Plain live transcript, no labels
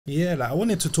Yeah, like I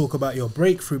wanted to talk about your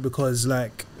breakthrough because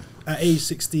like at age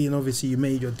 16, obviously you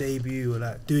made your debut,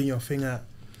 like doing your thing at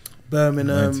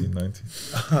Birmingham.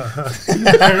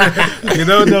 1990. You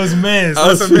know those men. I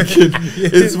was thinking,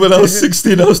 it's when I was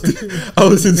 16, I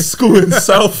was in school in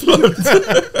South London.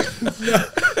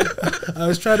 I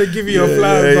was trying to give you your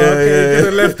flower, but okay, you could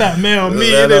have left that mail on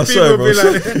me, and then people would be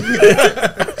like,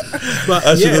 but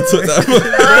I should have took that.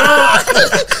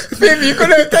 Baby, you could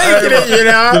have taken it, you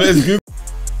know.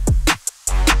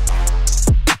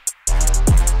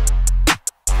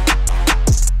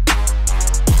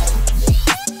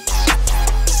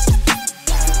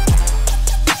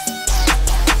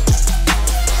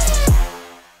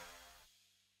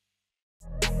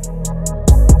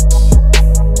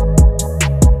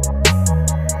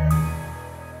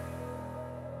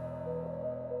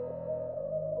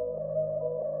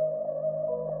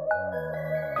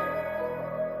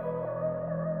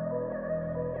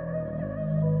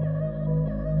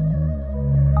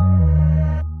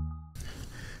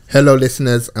 Hello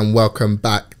listeners, and welcome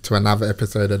back to another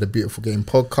episode of the Beautiful Game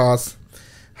Podcast.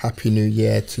 Happy New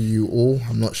Year to you all.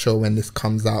 I'm not sure when this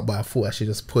comes out, but I thought I should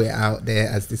just put it out there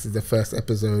as this is the first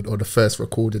episode or the first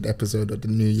recorded episode of the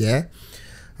new year.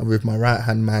 I'm with my right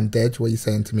hand man Dej. What are you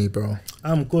saying to me, bro?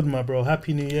 I'm good, my bro.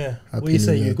 Happy New Year. Happy what are you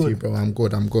saying? Year You're good? you, bro. I'm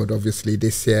good. Obviously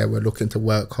this year we're looking to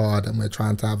work hard and we're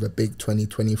trying to have a big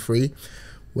 2023.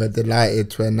 We're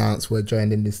delighted to announce we're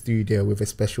joined in the studio with a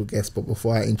special guest. But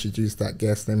before I introduce that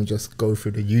guest, let me just go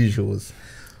through the usuals.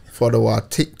 Follow our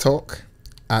TikTok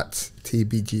at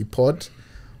TBG Pod.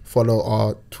 Follow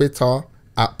our Twitter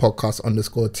at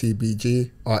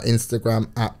podcast_TBG. Our Instagram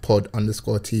at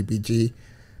pod_TBG.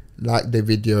 Like the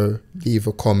video, leave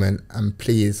a comment, and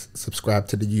please subscribe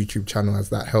to the YouTube channel as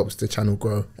that helps the channel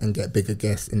grow and get bigger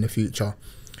guests in the future.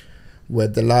 We're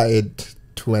delighted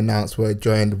to announce we're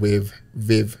joined with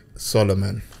Viv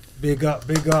Solomon. Big up,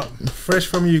 fresh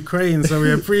from Ukraine, so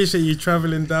we appreciate you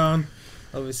traveling down,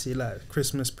 obviously like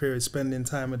Christmas period, spending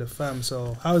time with the fam.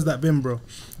 So how's that been, bro?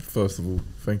 First of all,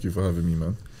 thank you for having me,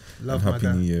 man. Love, and my happy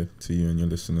guy. New Year to you and your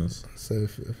listeners.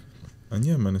 And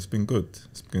yeah, man, it's been good.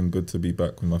 It's been good to be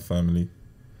back with my family.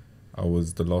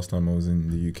 The last time I was in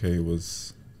the UK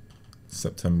was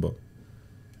September.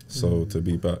 So to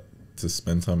be back, to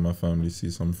spend time with my family, see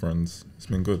some friends, it's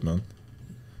been good, man.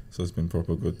 So it's been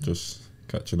proper good, just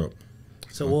catching up.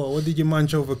 So what did you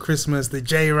munch over Christmas? The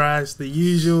J-Rice, the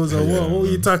usuals, or what were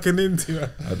you tucking into?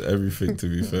 I had everything, to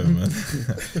be fair, man.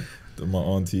 My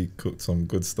auntie cooked some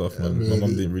good stuff, man. Really? My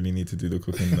mum didn't really need to do the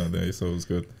cooking that day, so it was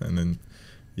good. And then,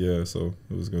 yeah, so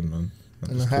it was good, man.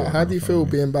 And how do you feel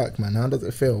being back, man? How does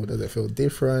it feel? Does it feel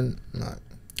different? Like,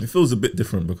 it feels a bit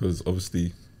different because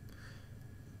obviously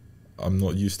I'm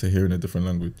not used to hearing a different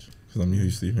language because I'm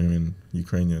used to hearing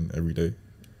Ukrainian every day.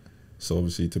 So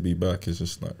obviously to be back is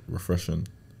just like refreshing.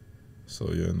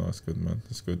 So yeah, no, it's good, man.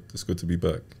 It's good. It's good to be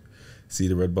back. See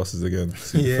the red buses again.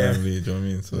 See the family. Do you know what I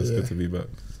mean? So it's good to be back.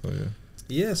 So yeah.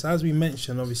 Yes, as we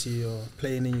mentioned, obviously you're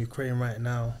playing in Ukraine right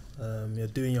now. You're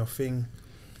doing your thing.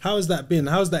 How's that been?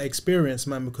 How's that experience,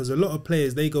 man? Because a lot of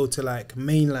players, they go to like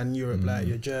mainland Europe, like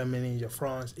your Germany, your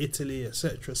France, Italy,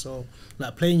 etc. So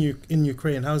like playing you in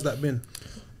Ukraine, how's that been?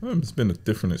 It's been a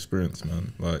different experience,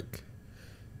 man. Like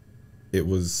it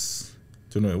was,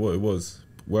 do you know what it was?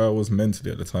 Where I was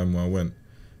mentally at the time when I went,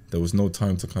 there was no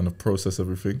time to kind of process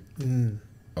everything.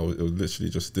 It was literally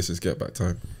just, this is get back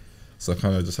time. So I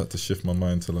kind of just had to shift my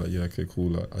mind to like, yeah, okay, cool.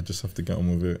 Like I just have to get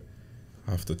on with it.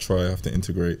 I have to try, I have to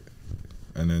integrate.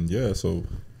 And then, yeah, so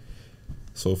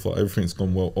far everything's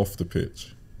gone well off the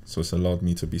pitch. So it's allowed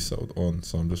me to be settled on.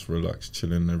 So I'm just relaxed,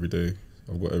 chilling every day.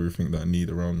 I've got everything that I need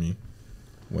around me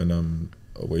when I'm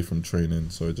away from training.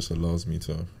 So it just allows me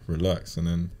to relax. And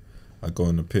then I go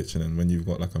on the pitch. And then when you've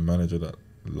got like a manager that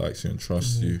likes you and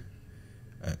trusts you,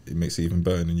 it makes it even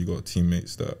better. And then you got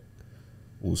teammates that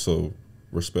also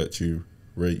respect you,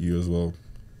 rate you as well.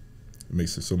 It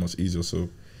makes it so much easier. So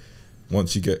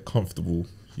once you get comfortable,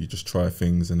 you just try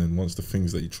things, and then once the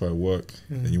things that you try work,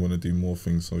 then you want to do more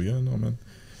things. So yeah, no, man,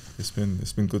 it's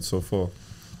been good so far.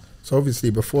 so obviously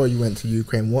before you went to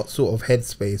Ukraine, what sort of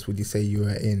headspace would you say you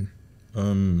were in?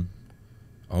 I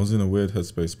was in a weird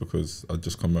headspace because I'd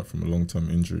just come back from a long-term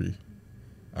injury,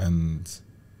 and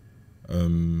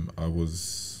I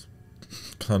was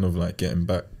kind of like getting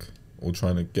back or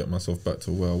trying to get myself back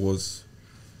to where I was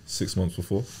 6 months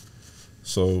before.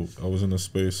 So I was in a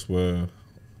space where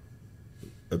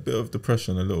a bit of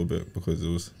depression, a little bit,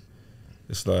 because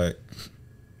it's like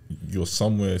you're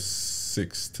somewhere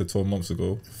 6 to 12 months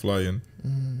ago flying,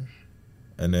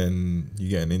 and then you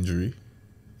get an injury,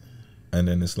 and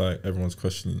then it's like everyone's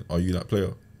questioning, are you that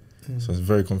player? So it's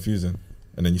very confusing.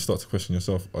 and then you start to question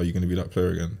yourself, are you going to be that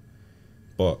player again?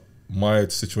 But my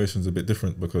situation's a bit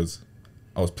different because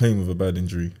I was playing with a bad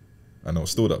injury and I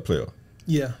was still that player.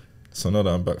 Yeah. So now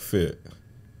that I'm back fit,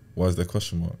 why is there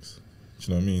question marks?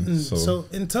 Do you know what I mean? So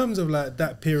in terms of like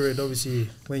that period,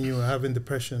 obviously when you were having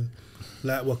depression,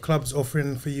 like what clubs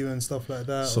offering for you and stuff like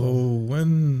that? So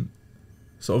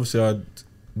obviously I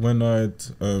went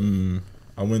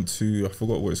to, I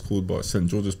forgot what it's called, but St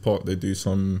George's Park,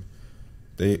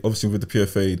 they obviously with the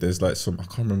PFA, there's like some, I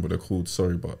can't remember what they're called,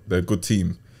 sorry, but they're a good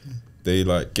team. They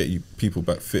like get you people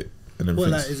back fit and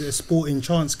everything. What, like, is it a sporting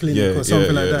chance clinic or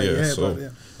something like that? Yeah.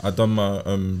 So I'd done my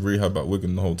rehab at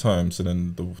Wigan the whole time. So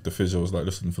then the physio was like,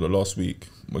 listen, for the last week,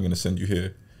 we're going to send you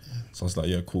here. So I was like,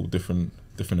 yeah, cool, different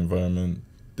environment,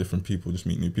 different people, just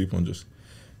meet new people and just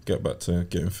get back to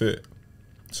getting fit.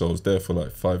 So I was there for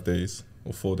like 5 days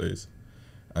or 4 days.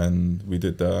 And we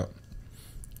did that.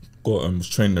 Was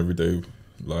training every day,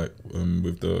 like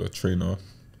with the trainer.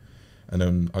 And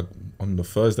then on the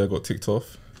Thursday I got ticked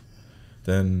off.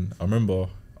 Then I remember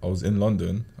I was in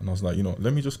London and I was like, you know,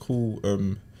 let me just call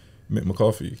Mick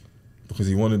McCarthy, because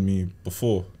he wanted me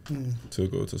before to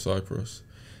go to Cyprus.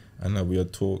 And we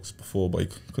had talks before, but he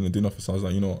couldn't do nothing. So I was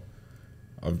like, you know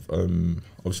what,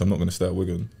 obviously I'm not going to stay at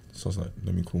Wigan. So I was like,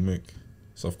 let me call Mick.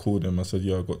 So I've called him. I said,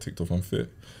 yeah, I got ticked off, I'm fit.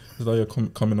 He was like, yeah,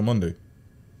 come in on Monday.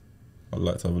 I'd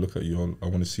like to have a look at you. I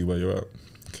want to see where you're at.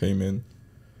 Came in,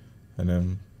 and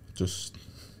then just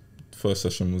first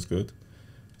session was good.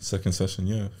 Second session,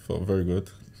 yeah, felt very good.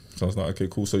 So I was like, okay,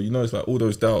 cool. So, you know, it's like all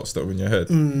those doubts that were in your head,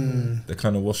 they're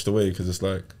kind of washed away, because it's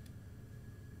like,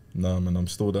 nah, man, I'm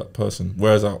still that person.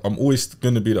 Whereas I'm always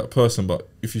going to be that person, but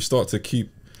if you start to keep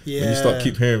when you start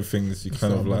keep hearing things, you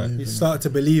kind of like, you start to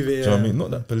believe it. Do you know what I mean?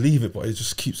 Not that believe it, but it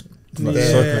just keeps like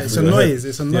it's a noise.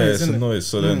 It's a noise. Yeah, it's a noise.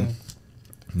 So then,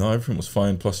 no, everything was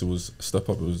fine. Plus, it was a step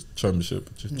up. It was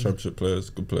championship, just championship players,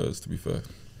 good players, to be fair.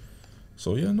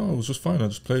 So yeah, no, it was just fine. I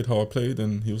just played how I played,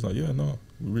 and he was like, yeah, no,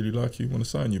 we really like you, want to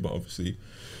sign you, but obviously,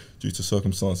 due to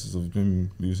circumstances of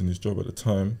him losing his job at the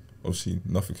time, obviously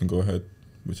nothing can go ahead,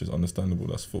 which is understandable.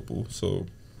 That's football. So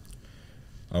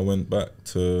I went back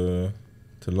to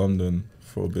London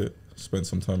for a bit, spent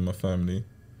some time with my family,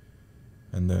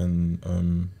 and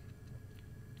then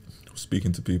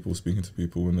speaking to people,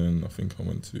 and then I think I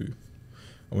went to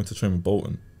train with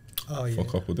Bolton for a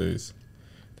couple of days.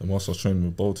 Then whilst I was training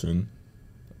with Bolton,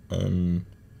 I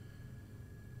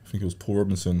think it was Paul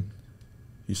Robinson.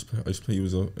 He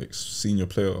was a senior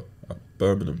player at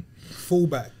Birmingham.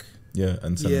 Fullback. Yeah,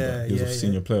 and centre back. He was a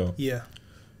senior player. Yeah.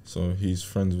 So he's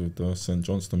friends with the St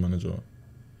Johnstone manager,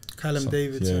 Callum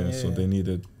Davidson. Yeah, so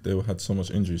they had so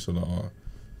much injury, so that I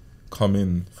come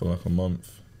in for like a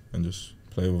month and just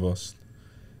play with us.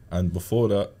 And before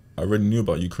that, I already knew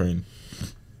about Ukraine,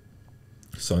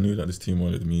 so I knew that this team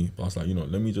wanted me. But I was like, you know,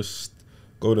 let me just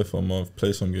go there for a month,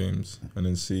 play some games, and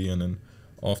then see. And then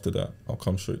after that, I'll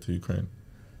come straight to Ukraine.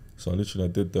 So I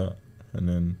did that, and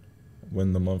then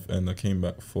when the month ended, I came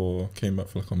back for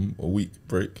like a week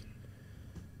break,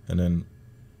 and then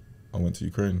I went to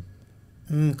Ukraine.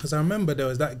 Because I remember there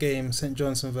was that game, St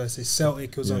Johnstone versus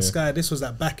Celtic. It was on Sky. This was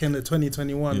that back end of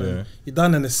 2021. Yeah. And you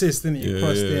done an assist, didn't you?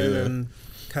 Crossed in and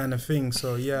kind of thing.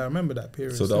 So yeah, I remember that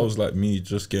period. So that was like me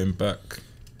just getting back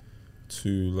to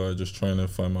like just trying to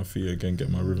find my feet again, get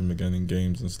my rhythm again in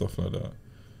games and stuff like that.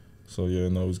 So yeah,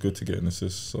 no, it was good to get an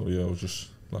assist. So yeah, I was just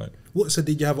like. So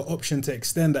did you have an option to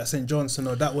extend at St Johnstone,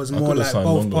 or that was more like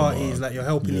both parties, like you're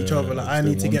helping each other? Like I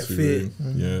need to get fit.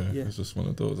 Yeah, it's just one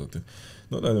of those. I think.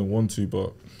 Not that I didn't want to,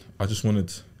 but I just wanted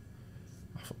to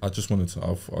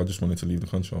leave the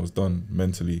country. I was done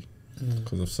mentally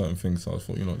because of certain things. So I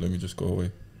thought, you know, let me just go away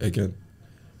again,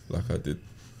 like I did,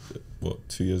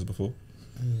 2 years before.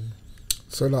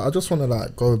 So like, I just want to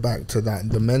like go back to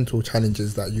the mental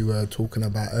challenges that you were talking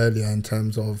about earlier in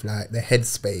terms of like the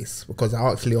headspace, because I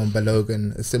actually on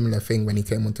Balogun a similar thing when he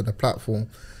came onto the platform.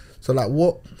 So like,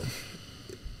 what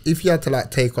if you had to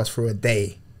like take us through a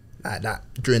day like that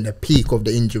during the peak of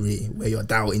the injury where you're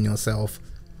doubting yourself?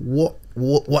 What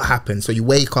happened? So you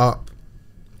wake up,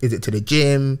 is it to the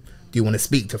gym? Do you want to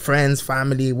speak to friends,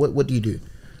 family? What do you do? Do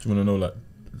you want to know like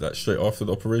straight after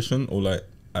the operation, or like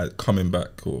coming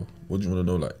back, or what do you want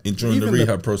to know like during the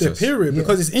rehab process? The period,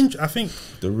 because it's I think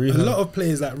a lot of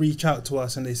players like reach out to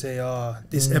us and they say,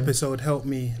 this episode helped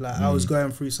me, like I was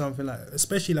going through something, like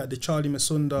especially like the Charlie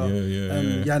Masunda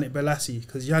Yannick Balassi,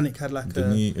 because Yannick had like a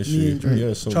knee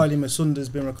injury. So Charlie Masunda's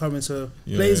been recovering, so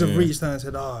players have reached out and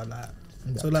said,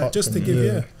 so like just to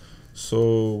give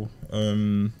So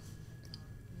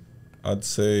I'd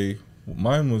say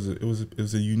mine was it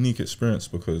was a unique experience,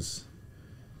 because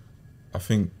I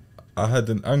think I had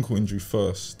an ankle injury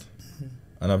first,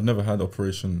 and I've never had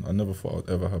operation. I never thought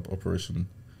I'd ever have operation.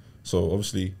 So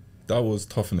obviously that was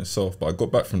tough in itself, but I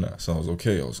got back from that, so I was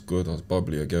okay. I was good. I was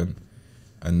bubbly again,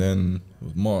 and then it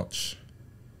was March.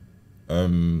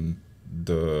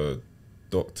 The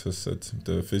doctor said,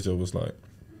 the physio was like,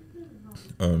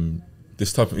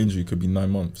 this type of injury could be 9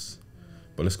 months,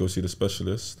 but let's go see the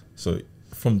specialist. So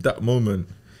from that moment,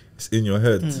 it's in your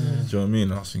head. Do you know what I mean?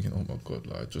 And I was thinking, oh my God,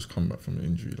 like I just come back from an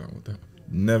injury, like what the hell?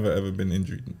 Never ever been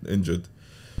injured.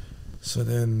 So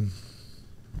then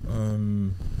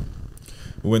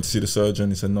we went to see the surgeon.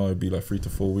 He said no, it'd be like 3 to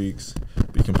 4 weeks,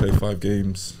 but you can play 5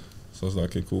 games. So I was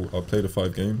like, okay, cool, I'll play the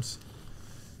 5 games,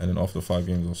 and then after the 5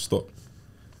 games I'll stop.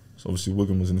 So obviously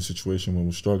Wigan was in a situation where we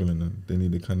were struggling and they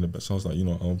needed kind of, so I was like, you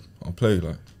know, I'll play,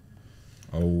 like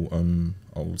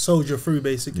I'll soldier through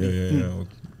basically. Yeah. Do you know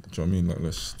what I mean? Like,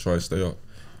 let's try to stay up.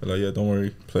 They're like, yeah, don't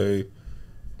worry, play.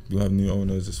 You have new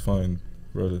owners, it's fine.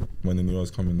 Rather, when the new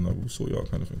owners come in, like, we'll sort you out,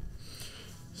 kind of thing.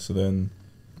 So then,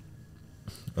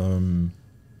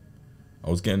 I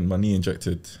was getting my knee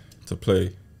injected to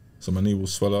play. So my knee will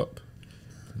swell up,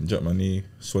 inject my knee,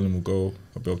 swelling will go,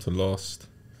 I'll be able to last.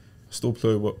 Still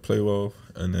play well,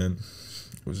 and then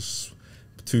it was just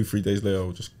 2-3 days later,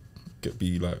 I'll just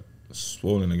be like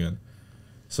swollen again.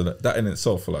 So that in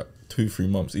itself for like 2-3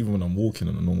 months, even when I'm walking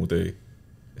on a normal day,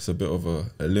 it's a bit of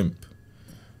a limp.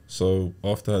 So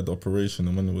after I had the operation,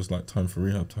 and when it was like time for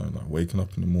rehab time, like waking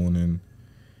up in the morning,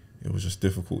 it was just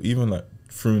difficult. Even like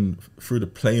through the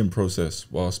playing process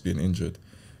whilst being injured,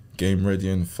 game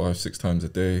readying 5-6 times a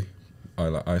day, I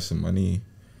like icing my knee,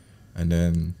 and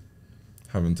then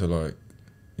having to like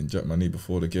inject my knee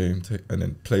before the game and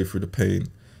then play through the pain.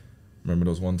 Remember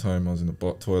there was one time I was in the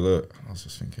toilet, and I was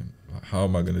just thinking, like, how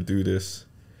am I gonna do this?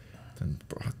 Then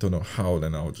I don't know how,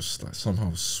 then I'll just like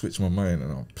somehow switch my mind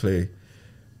and I'll play,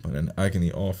 but then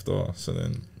agony after. So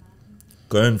then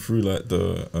going through like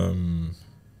the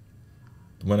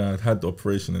when I had the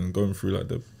operation and going through like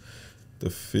the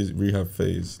rehab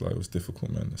phase, like it was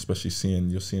difficult, man. Especially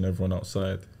you're seeing everyone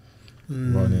outside,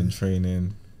 running,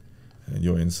 training, and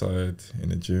you're inside in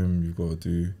the gym. You've got to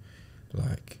do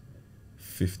like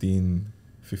 15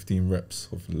 reps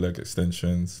of leg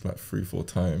extensions, like 3-4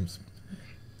 times.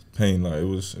 Pain, like it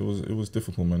was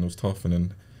difficult, man. It was tough, and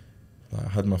then like, I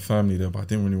had my family there, but I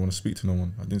didn't really want to speak to no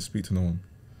one. I didn't speak to no one.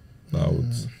 Like,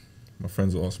 my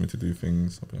friends would ask me to do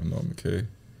things. I'd be like, no, I'm okay.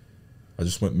 I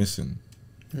just went missing.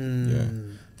 Yeah,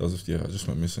 I just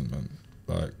went missing, man.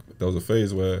 Like there was a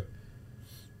phase where,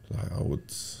 like I'd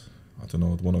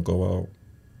want to go out,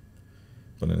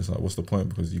 but then it's like, what's the point?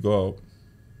 Because you go out,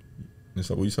 and it's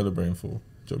like, what are you celebrating for? Do you know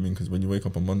what I mean? Because when you wake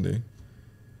up on Monday,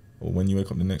 or when you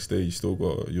wake up the next day, you still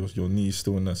got your knee's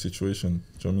still in that situation.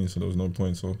 Do you know what I mean? So there was no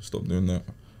point. So I stopped doing that,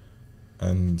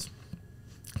 and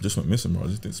I just went missing, bro. I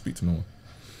just didn't speak to no one.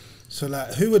 So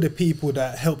like, who were the people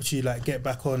that helped you like get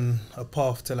back on a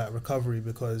path to like recovery?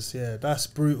 Because yeah, that's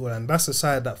brutal, and that's a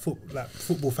side that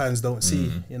football fans don't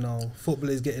see. You know,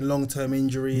 footballers getting long-term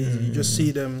injuries. You just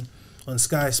see them on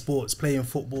Sky Sports playing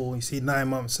football. You see 9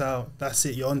 months out. That's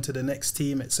it. You're on to the next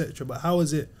team, etc. But how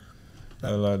is it?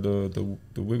 Like the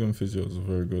Wigan physios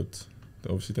were very good.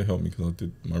 Obviously they helped me because I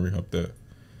did my rehab there.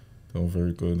 They were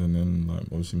very good, and then like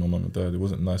obviously my mum and dad. It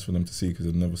wasn't nice for them to see because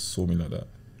they never saw me like that.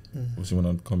 Obviously when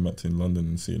I'd come back to London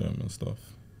and see them and stuff,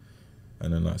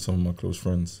 and then like some of my close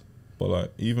friends, but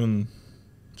like even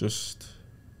just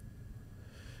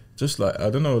like I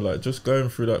don't know, like just going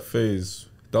through that phase,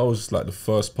 that was like the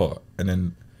first part, and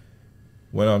then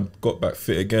when I got back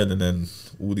fit again, and then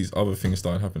all these other things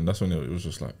started happening, that's when it was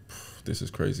just like, this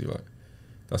is crazy. Like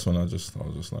that's when I was just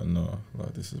like, no,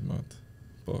 like this is mad.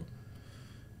 But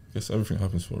I guess everything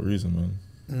happens for a reason,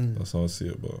 man. That's how I see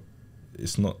it. But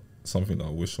it's not something that I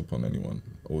wish upon anyone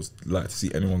or like to see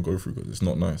anyone go through, because it's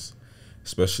not nice,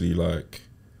 especially like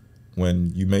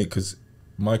when you make, because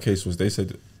my case was, they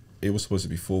said it was supposed to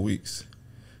be 4 weeks,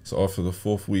 so after the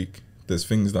 4th week there's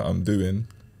things that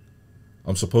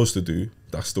I'm supposed to do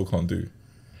that I still can't do,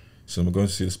 so I'm going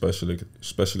to see the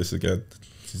specialist again.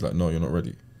 She's like, no, you're not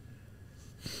ready.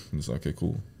 And it's like, okay,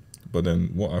 cool. But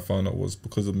then what I found out was,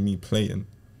 because of me playing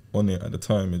on it at the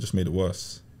time, it just made it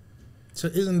worse. So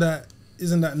isn't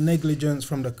that negligence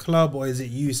from the club, or is it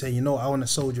you saying, you know, I want to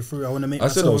soldier through, I want to make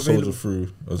myself available? I said I was soldier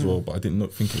through as well, but I did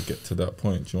not think it'd get to that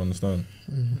point. Do you understand?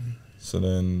 So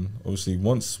then, obviously,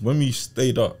 when we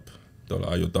stayed up, they're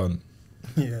like, you're done.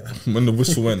 Yeah. When the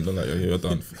whistle went, they're like, yeah, you're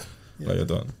done. Like, you're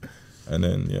done. And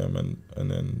then, yeah, man, and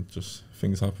then just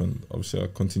things happened. Obviously, I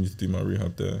continued to do my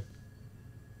rehab there,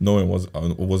 knowing I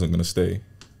wasn't going to stay.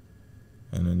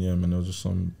 And then, yeah, man, there was just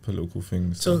some political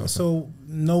things. So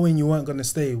knowing you weren't going to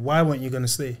stay, why weren't you going to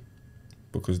stay?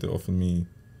 Because they offered me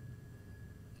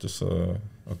just a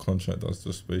contract that's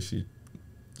just basically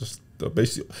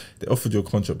they offered you a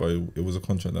contract, but it was a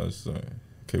contract that was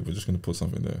okay, we're just going to put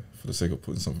something there for the sake of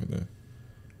putting something there.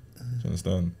 Do you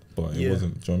understand? But it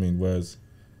wasn't. Do you know what I mean? Whereas,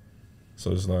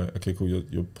 so it's like, okay, cool,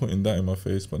 you're putting that in my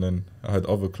face, but then I had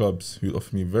other clubs who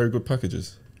offered me very good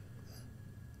packages.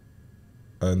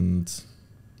 And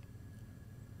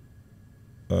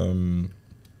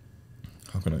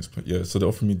how can I explain? Yeah, so they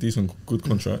offered me decent, good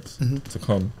contracts to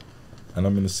come, and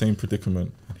I'm in the same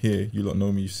predicament. Here, you lot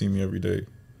know me, you see me every day,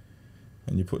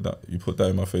 and you put that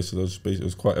in my face. So it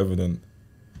was quite evident.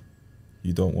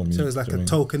 You don't want me. So it's like a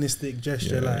tokenistic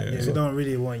gesture, we don't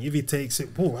really want you. If he takes it,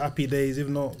 happy days. If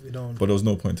not, we don't. But there was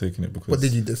no point taking it because what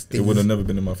did you it would have never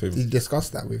been in my favour. Did you discuss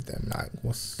that with them? Like,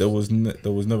 there was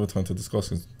never time to discuss.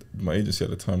 Cause my agency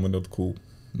at the time, when they'd call,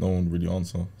 no one would really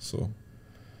answer. So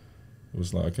it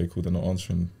was like, okay, cool, they're not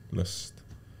answering. Let's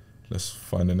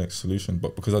find the next solution.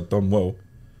 But because I'd done well,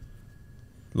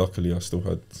 luckily I still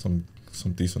had some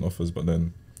decent offers. But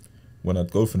then when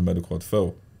I'd go for the medical, I'd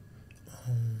fail.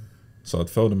 So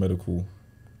I'd failed the medical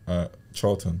at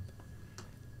Charlton.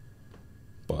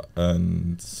 I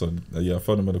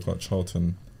failed the medical at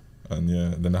Charlton, and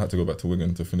then I had to go back to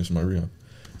Wigan to finish my rehab.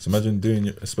 So imagine doing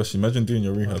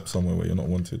your rehab somewhere where you're not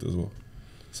wanted as well.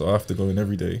 So I have to go in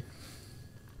every day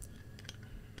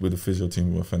with the physio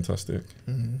team who were fantastic.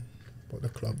 But the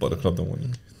club don't want you.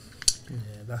 Yeah,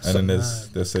 that's and then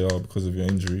they say, because of your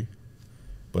injury.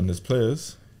 But there's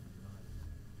players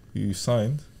who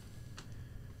signed.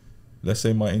 Let's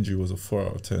say my injury was a 4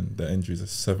 out of 10. Their injury is a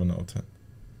 7 out of 10,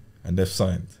 and they've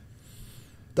signed.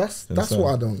 That's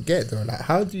what I don't get though. Like,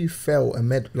 how do you fail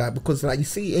because you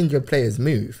see injured players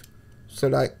move, so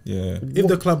if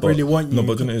the club really want you,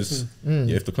 but then it is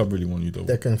if the club really want you though,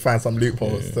 they can find some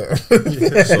loopholes. So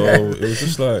it was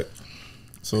just like,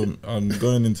 so I'm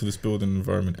going into this building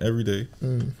environment every day. I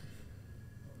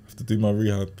have to do my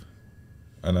rehab,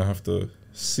 and I have to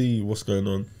see what's going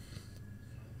on.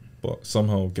 But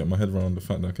somehow get my head around the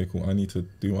fact that, okay, cool, I need to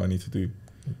do what I need to do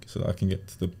so that I can get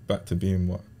back to being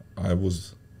what I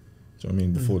was, do you know what I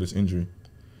mean, before this injury.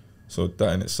 So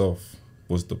that in itself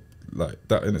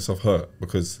hurt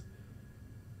because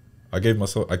I gave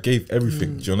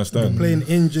everything, do you understand? You're playing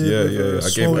injured. Yeah, I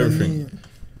gave everything,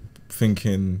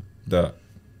 thinking that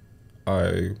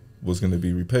I was going to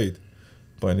be repaid.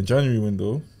 But in the January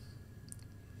window,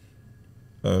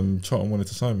 Charlton wanted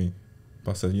to sign me. But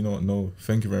I said, you know what, no,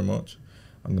 thank you very much.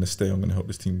 I'm going to stay. I'm going to help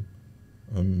this team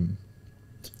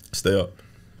stay up.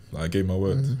 I gave my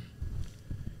word.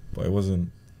 But it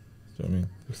wasn't, do you know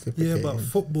what I mean? Yeah, but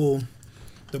football,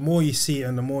 the more you see it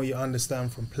and the more you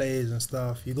understand from players and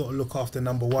stuff, you got to look after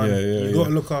number one. You got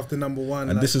to look after number one.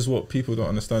 And this is what people don't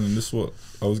understand, and this is what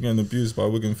I was getting abused by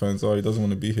Wigan fans. He doesn't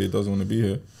want to be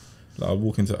here, I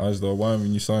walk into Asda, why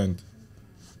haven't you signed?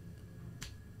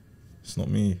 It's not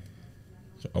me.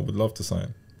 I would love to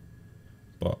sign,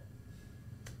 but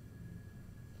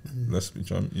let's be,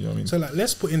 you know what I mean? So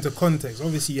let's put into context.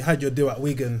 Obviously, you had your deal at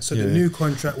Wigan. So the new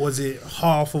contract, was it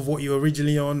half of what you were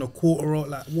originally on, a quarter, or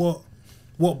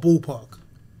what ballpark?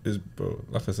 Bro,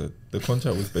 like I said, the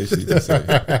contract was basically to say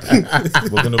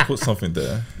we're gonna put something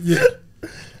there. Yeah,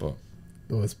 but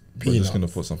we're just gonna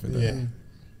put something there. Yeah.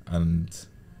 And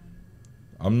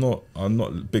I'm not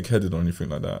big-headed or anything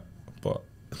like that, but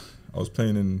I was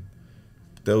playing in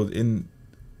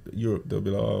Europe. They'll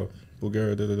be like,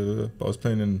 Bulgaria, but I was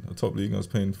playing in a top league. I was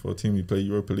playing for a team who play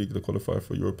Europa League. They qualify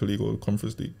for Europa League or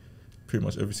Conference League pretty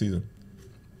much every season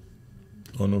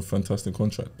on a fantastic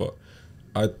contract. But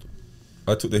I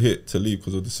took the hit to leave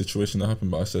because of the situation that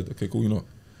happened. But I said, okay, cool, you know,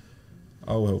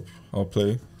 I'll help. I'll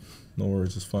play. No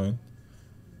worries, it's fine.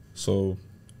 So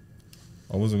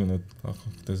I wasn't gonna.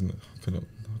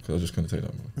 I just couldn't take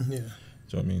that, man. Yeah. Do you know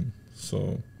what I mean?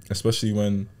 So especially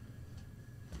when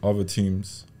other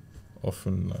teams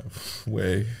often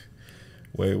way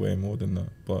more than that.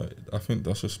 But I think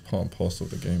that's just part and parcel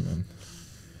of the game, man.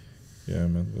 Yeah,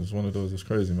 man. It was one of those. It's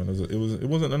crazy, man. It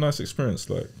wasn't a nice experience,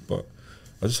 but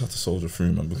I just had to soldier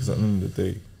through, man. Because at the end of the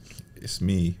day, it's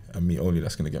me and me only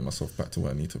that's gonna get myself back to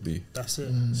where I need to be. That's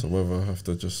it. So whether I have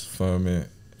to just firm it,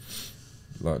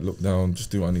 look down,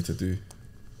 just do what I need to do.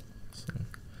 So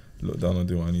look down and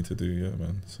do what I need to do. Yeah,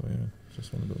 man. So yeah,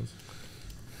 just one of those.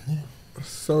 Yeah.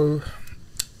 So,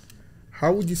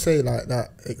 how would you say that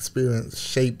experience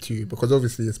shaped you? Because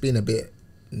obviously it's been a bit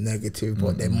negative,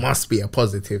 but there must be a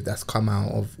positive that's come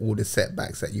out of all the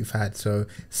setbacks that you've had. So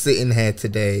sitting here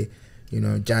today,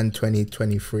 Jan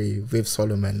 2023 with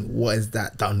Solomon, what has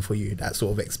that done for you, that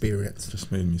sort of experience?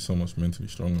 Just made me so much mentally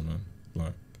stronger,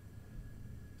 man.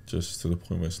 Just to the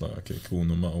point where it's okay, cool,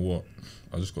 no matter what,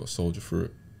 I just got to soldier through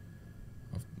it.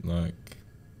 like,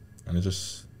 and it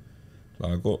just,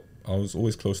 like, I was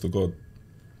always close to God,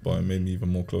 but it made me even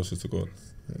more closer to God.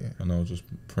 Yeah. And I was just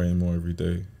praying more every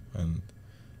day, and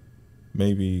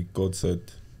maybe God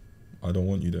said, I don't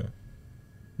want you there.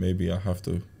 Maybe you have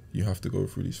to go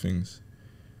through these things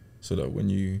so that when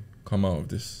you come out of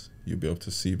this, you'll be able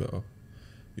to see better.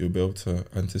 You'll be able to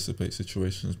anticipate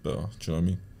situations better. Do you know what I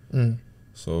mean? Mm.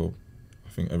 So I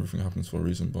think everything happens for a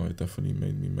reason, but it definitely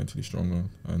made me mentally stronger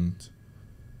and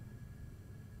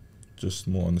just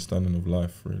more understanding of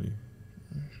life, really.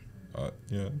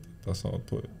 Yeah, that's how I'd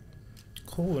put it.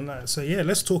 Cool. Nice. So yeah,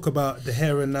 let's talk about the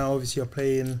here and now. Obviously, you're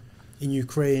playing in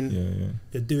Ukraine. Yeah.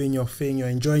 You're doing your thing. You're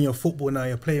enjoying your football now.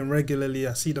 You're playing regularly.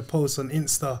 I see the posts on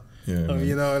Insta. Yeah,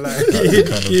 you know, like of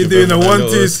you're doing a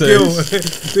 1-2 skill,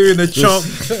 doing a chop,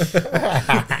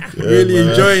 really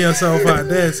enjoying yourself out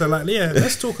there. So like, yeah,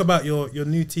 let's talk about your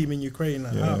new team in Ukraine.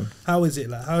 Like, how is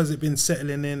it? Like, how has it been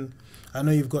settling in? I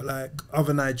know you've got like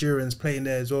other Nigerians playing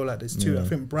there as well. Like there's two. I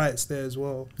think Bright's there as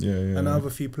well. And other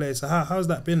few players. So how's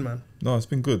that been, man? No, it's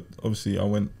been good. Obviously, I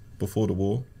went before the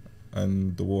war,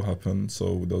 and the war happened,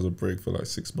 so there was a break for like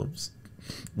 6 months,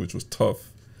 which was tough.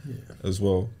 As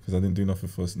well, because I didn't do nothing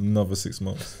for another 6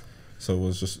 months, so it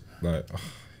was just like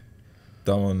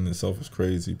that one in itself was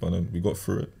crazy. But then we got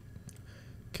through it,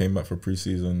 came back for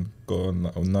pre-season, got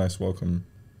a nice welcome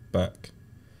back,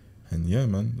 and yeah,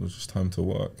 man, it was just time to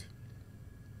work.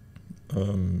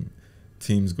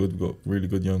 Team's good. We got really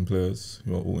good young players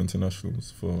who are all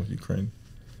internationals for Ukraine.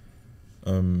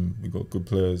 We got good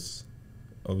players,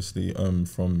 obviously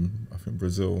from I think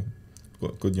Brazil.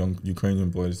 Got good young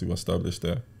Ukrainian boys who are established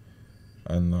there,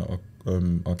 and our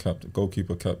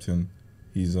goalkeeper captain,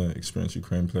 he's an experienced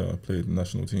Ukraine player. Played the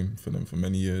national team for them for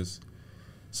many years,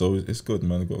 so it's good,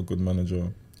 man. We've got a good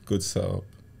manager, good setup,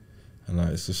 and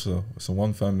like it's a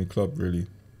one family club really,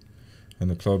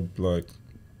 and the club, like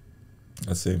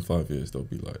I'd say in 5 years they'll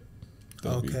be they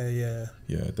will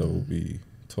be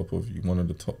one of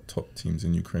the top teams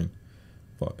in Ukraine.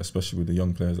 But especially with the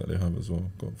young players that they have as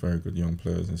well. Got very good young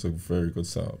players, and it's a very good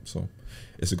setup. So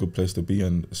it's a good place to be,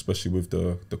 and especially with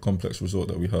the complex resort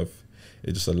that we have,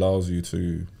 it just allows you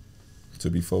to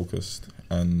be focused,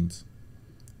 and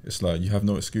it's like you have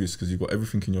no excuse because you've got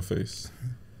everything in your face.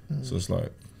 So it's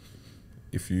like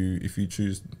if you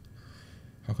choose,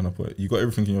 how can I put it? You got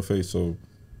everything in your face, so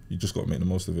you just got to make the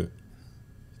most of it.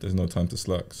 There's no time to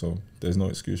slack, so there's no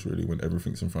excuse really when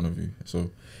everything's in front of you.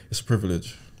 So it's a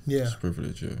privilege. Yeah, it's a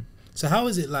privilege. Yeah. So how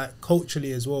is it like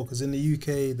culturally as well? Because in the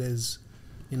UK, there's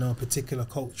a particular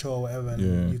culture or whatever.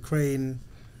 And Ukraine,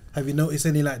 have you noticed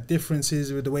any like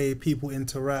differences with the way people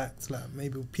interact? Like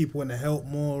maybe people want to help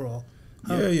more or?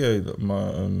 My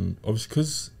obviously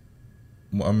because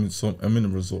I'm in a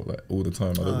resort like all the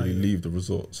time. I don't really leave the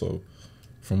resort. So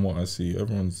from what I see,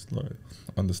 everyone's like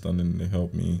understanding. They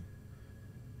help me.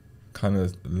 Kind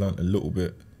of learnt a little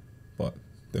bit, but.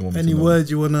 Any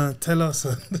words you want to tell us?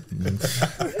 hey.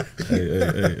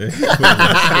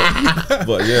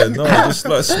 But yeah, no, just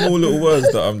like small little words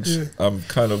that I'm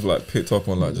kind of like picked up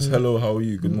on, like just hello, how are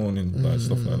you, good morning, like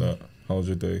stuff like that. How's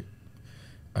your day?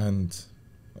 And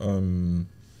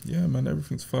yeah, man,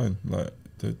 everything's fine. Like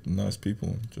they're nice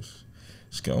people. Just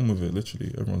get on with it.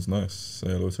 Literally, everyone's nice. Say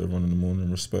hello to everyone in the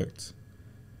morning. Respect.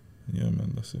 Yeah,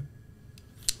 man, that's it.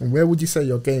 And where would you say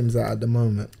your game's at the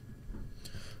moment?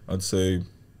 I'd say,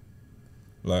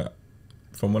 like,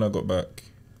 from when I got back,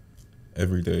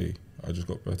 every day I just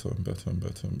got better and better and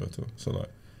better and better. So,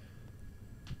 like,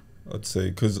 I'd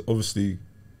say, because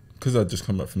I'd just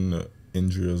come back from the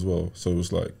injury as well. So it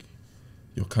was like,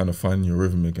 you're kind of finding your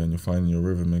rhythm again,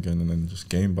 and then just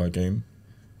game by game,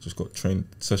 just got trained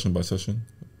session by session,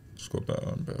 just got better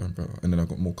and better and better. And then I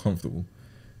got more comfortable.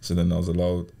 So then I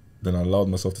allowed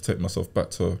myself to take myself back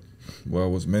to where I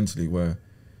was mentally, where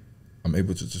I'm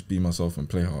able to just be myself and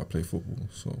play how I play football.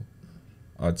 So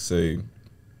I'd say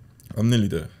I'm nearly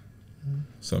there.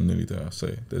 So I'm nearly there. I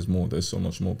say there's so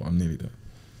much more, but I'm nearly there.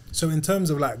 So in terms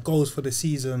of like goals for the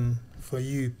season for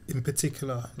you in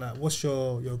particular, like what's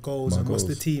your goals and what's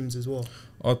the teams as well?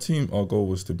 Our goal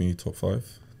was to be top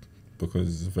 5 because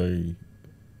it's a very,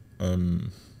 how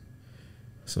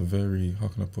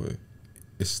can I put it?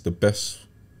 It's the best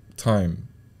time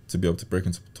to be able to break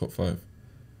into top 5.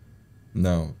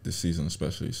 Now, this season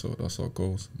especially, so that's our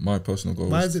goals. My personal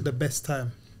goals. Why is it the best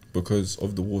time? Because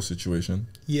of the war situation.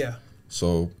 Yeah.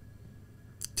 So,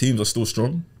 teams are still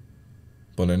strong,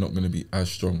 but they're not going to be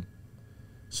as strong.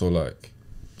 So, like,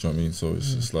 do you know what I mean? So,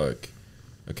 it's just like,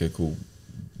 okay, cool.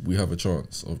 We have a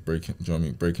chance of breaking, do you know what I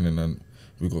mean? Breaking in, and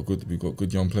we've got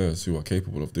good young players who are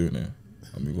capable of doing it.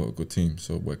 And we've got a good team,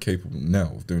 so we're capable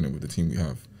now of doing it with the team we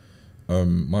have.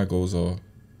 My goals are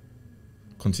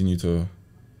continue to,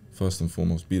 first and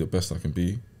foremost, be the best I can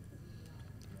be,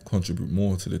 contribute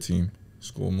more to the team,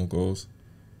 score more goals,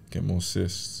 get more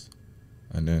assists,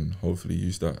 and then hopefully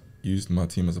use my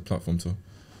team as a platform to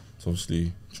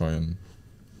obviously try and,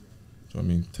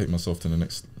 take myself to the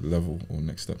next level or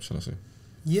next step, shall I say.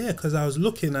 Yeah, because I was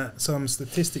looking at some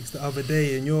statistics the other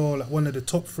day, and you're like one of the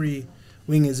top 3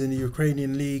 wingers in the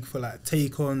Ukrainian league for like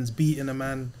take-ons, beating a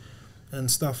man and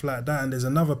stuff like that. And there's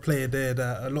another player there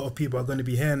that a lot of people are going to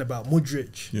be hearing about,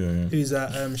 Mudryk, who's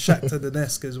at Shakhtar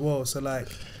Donetsk as well. So like,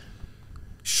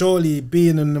 surely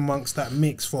being in amongst that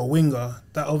mix for a winger,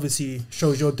 that obviously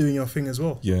shows you're doing your thing as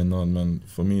well. Yeah, no, man.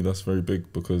 For me, that's very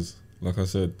big because, like I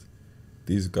said,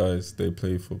 these guys, they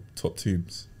play for top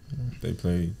teams. They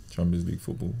play Champions League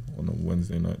football on a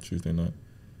Wednesday night, Tuesday night.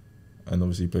 And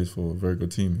obviously he plays for a very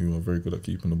good team who are very good at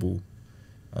keeping the ball.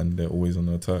 And they're always on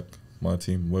the attack. My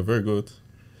team, we're very good.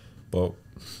 But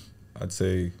I'd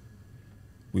say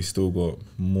we still got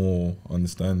more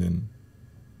understanding.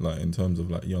 Like in terms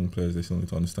of like young players, they still need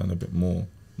to understand a bit more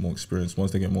experience.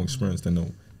 Once they get more experience,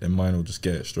 then their mind will just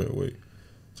get it straight away.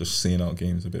 Just seeing out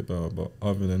games a bit better. But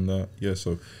other than that, yeah,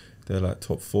 so they're like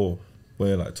top 4.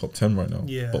 We're like top 10 right now.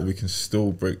 Yeah. But we can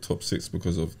still break top 6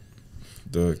 because of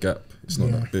the gap. It's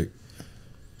not that big.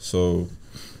 So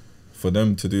for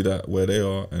them to do that where they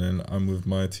are, and then I'm with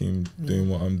my team doing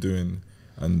what I'm doing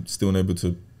and still able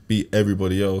to beat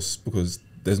everybody else, because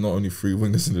there's not only 3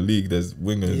 wingers in the league, there's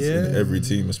wingers in every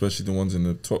team, especially the ones in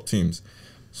the top teams.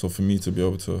 So for me to be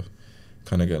able to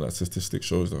kind of get that statistic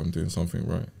shows that I'm doing something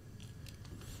right.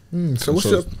 So what's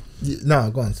your... No,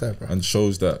 go on, say it, bro. And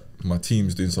shows that my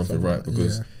team's doing something right,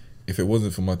 because if it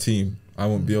wasn't for my team, I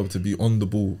wouldn't be able to be on the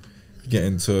ball,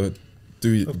 getting to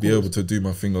be able to do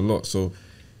my thing a lot. So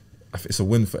it's a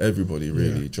win for everybody,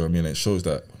 really. Do you know what I mean? It shows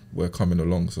that we're coming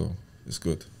along, so it's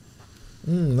good.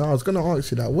 No, I was going to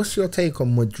ask you that. What's your take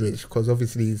on Mudryk? Because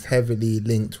obviously he's heavily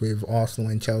linked with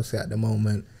Arsenal and Chelsea at the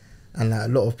moment. And like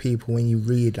a lot of people, when you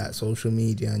read like social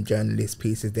media and journalist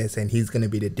pieces, they're saying he's going to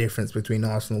be the difference between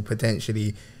Arsenal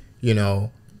potentially, you know,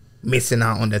 missing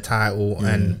out on the title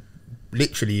and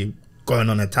literally going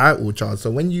on a title charge.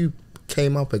 So when you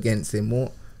came up against him,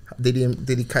 what did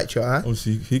he catch your eye?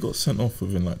 Obviously, he got sent off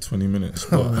within like 20 minutes.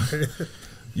 But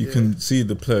you can see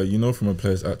the player, you know, from a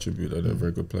player's attribute that they're a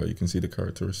very good player. You can see the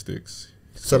characteristics.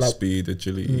 So like speed,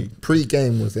 agility.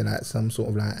 Pre-game, was there like some sort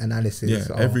of like analysis?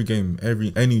 Yeah, every game,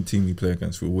 any team we play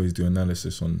against, we always do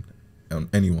analysis on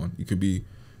anyone. You could be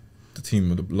the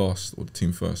team of the last or the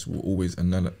team first. We'll always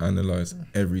analyze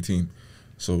every team.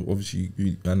 So obviously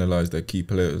you analyze their key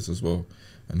players as well.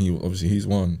 And he's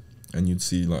one. And you'd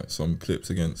see like some clips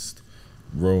against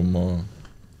Roma.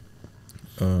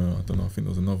 I don't know, I think there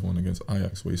was another one against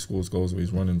Ajax where he scores goals where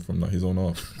he's running from like his own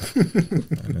half. And then,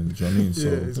 do you know what I mean?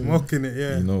 So he's mocking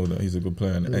it, you know that he's a good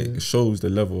player. And it shows the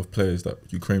level of players that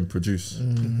Ukraine produce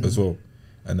as well.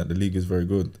 And that the league is very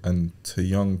good. And to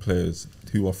young players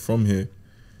who are from here,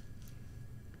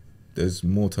 there's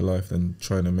more to life than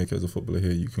trying to make it as a footballer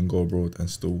here. You can go abroad and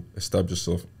still establish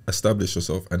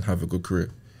yourself and have a good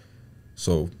career.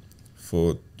 So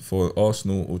for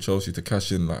Arsenal or Chelsea to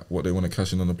cash in like what they want to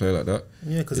cash in on a player like that,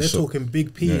 because they're talking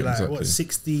big P, like what,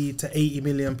 60 to 80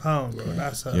 million pounds, bro.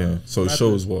 That's so it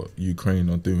shows what Ukraine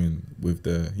are doing with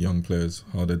their young players,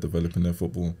 how they're developing their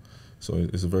football. So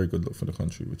it's a very good look for the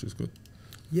country, which is good.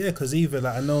 Yeah, because even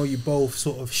like I know you both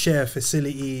sort of share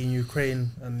facility in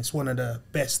Ukraine, and it's one of the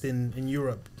best in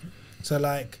Europe. So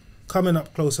like coming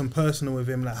up close and personal with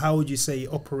him, like how would you say he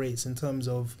operates in terms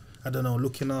of, I don't know,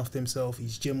 looking after himself,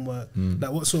 his gym work?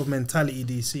 Like what sort of mentality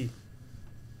do you see?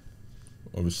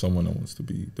 Obviously someone that wants to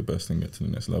be the best and get to the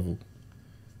next level.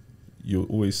 You'll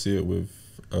always see it with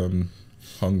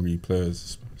hungry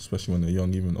players, especially when they're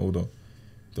young, even older.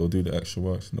 They'll do the extra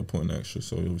work and they'll put in the extra.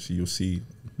 So obviously you'll see,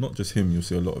 not just him, you'll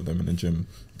see a lot of them in the gym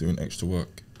doing extra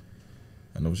work.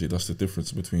 And obviously that's the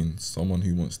difference between someone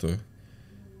who wants to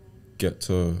get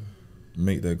to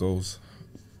make their goals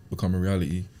become a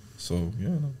reality. So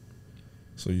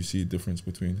so you see the difference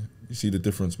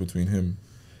between him,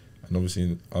 and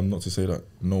obviously I'm not to say that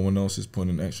no one else is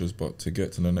putting in extras, but to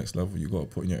get to the next level you got to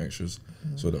put in your extras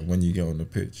so that when you get on the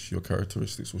pitch your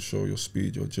characteristics will show, your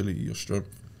speed, your agility, your strength.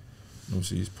 And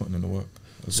obviously he's putting in the work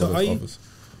as well as others.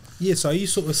 Yeah, so are you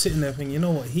sort of sitting there thinking, you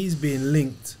know what, he's being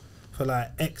linked for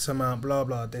like X amount, blah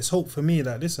blah, there's hope for me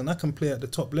that listen, I can play at the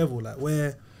top level, like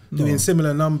we're doing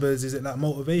similar numbers? Is it like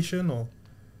motivation or?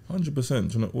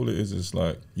 100%. You know, all it is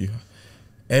like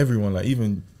everyone, like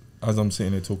even as I'm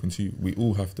sitting there talking to you, we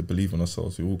all have to believe in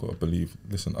ourselves. We all got to believe,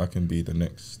 listen, I can be the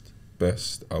next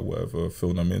best at whatever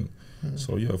field I'm in.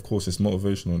 So yeah, of course it's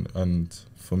motivational, and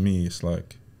for me it's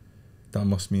like that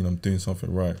must mean I'm doing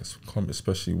something right,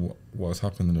 especially what has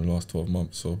happened in the last 12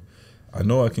 months. So I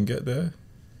know I can get there.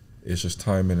 It's just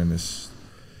timing, and it's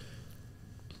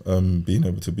being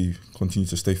able to continue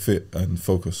to stay fit and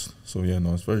focused. So yeah,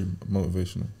 no, it's very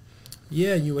motivational.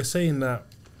 Yeah, you were saying that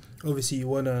obviously you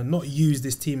want to not use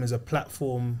this team as a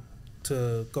platform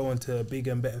to go into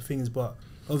bigger and better things, but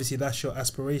obviously that's your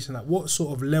aspiration. Like, what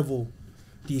sort of level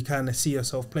do you kind of see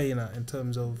yourself playing at in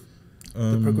terms of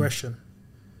the progression?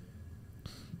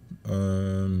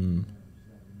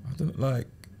 I don't like,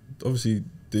 obviously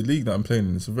the league that I'm playing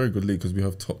in, it's a very good league because we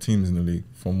have top teams in the league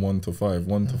from 1 to 5.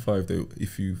 1 to 5,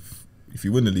 if you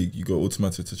win the league, you go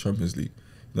automatic to Champions League.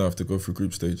 You don't have to go through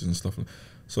group stages and stuff.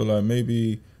 So like,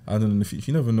 maybe, I don't know, if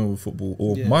you never know with football,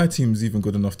 or my team's even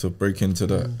good enough to break into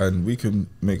that, and we can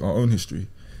make our own history.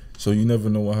 So you never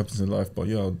know what happens in life. But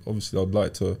yeah, obviously I'd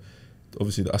like to,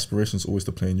 obviously the aspiration is always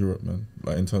to play in Europe, man.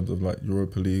 Like in terms of like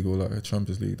Europa League or like a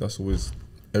Champions League, that's always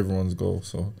everyone's goal.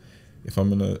 So if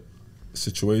I'm in a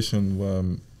situation where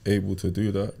I'm able to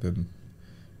do that, then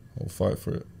I'll fight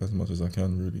for it as much as I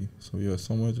can, really. So yeah,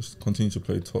 somewhere just continue to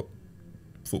play top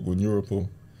football in Europe or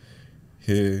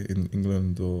here in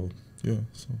England, or yeah.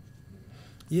 So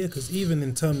yeah, because even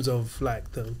in terms of like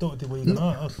so in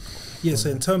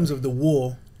terms of the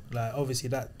war, like obviously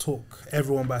that took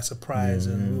everyone by surprise,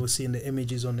 and we were seeing the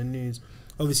images on the news.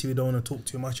 Obviously we don't want to talk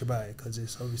too much about it because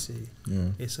it's obviously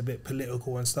it's a bit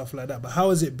political and stuff like that. But how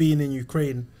has it been in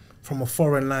Ukraine from a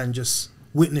foreign land, just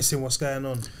witnessing what's going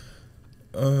on?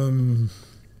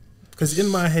 Because in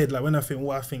my head, like when I think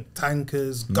war, I think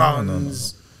tankers,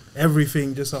 guns,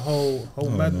 everything, just a whole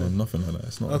madness. No, nothing like that.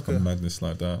 It's not like a madness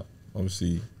like that.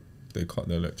 Obviously, they cut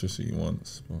the electricity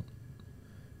once,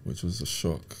 which was a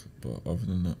shock. But other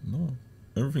than that, no,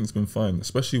 everything's been fine.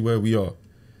 Especially where we are,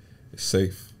 it's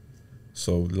safe.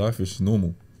 So life is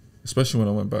normal. Especially when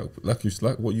I went back, like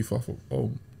what you thought.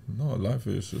 Oh no, life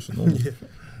is just normal.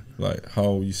 Like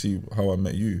how I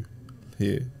met you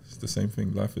here. It's the same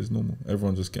thing. Life is normal.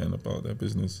 Everyone's just getting about their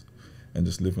business and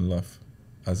just living life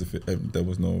as if there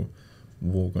was no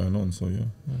war going on. So yeah.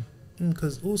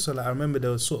 Because also, like, I remember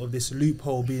there was sort of this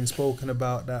loophole being spoken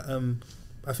about that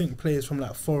I think players from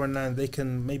like foreign land, they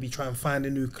can maybe try and find a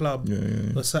new club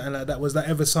or something like that. Was that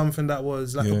ever something that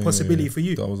was like a possibility for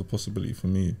you? That was a possibility for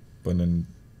me, but then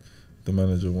the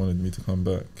manager wanted me to come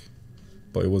back,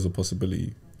 but it was a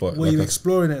possibility. But were you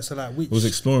exploring it? So like, which? I was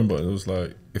exploring, but it was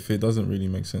like, if it doesn't really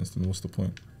make sense, then what's the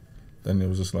point? Then it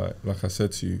was just like I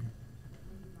said to you,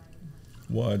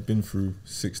 what I'd been through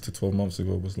 6 to 12 months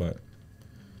ago was like,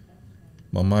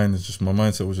 my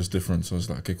mindset was just different. So I was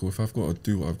like, okay, cool. If I've got to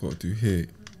do what I've got to do here,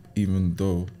 even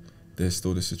though there's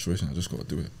still this situation, I just got to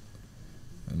do it.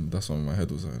 And that's what my head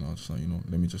was at. And I was just like,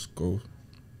 let me just go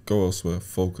elsewhere,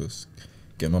 focus,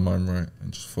 get my mind right,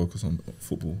 and just focus on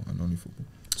football and only football.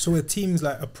 So were teams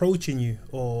like approaching you,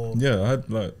 or? Yeah, I had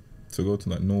like to go to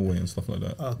like Norway and stuff like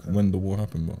that when the war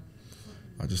happened, but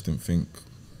I just didn't think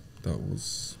that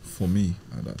was for me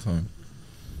at that time.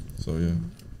 So yeah.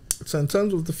 So in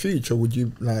terms of the future, would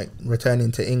you like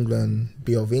returning to England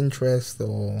be of interest,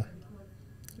 or?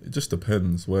 It just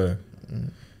depends where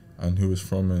and who it's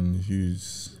from and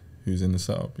who's in the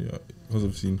setup. Yeah, because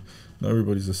obviously not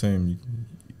everybody's the same.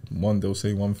 They'll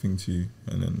say one thing to you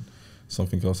and then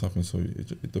something else happens. So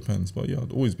it depends. But yeah,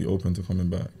 I'd always be open to coming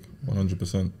back,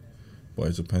 100%. But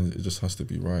it depends. It just has to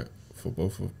be right for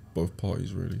both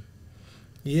parties, really.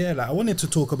 Yeah, like I wanted to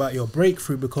talk about your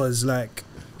breakthrough because like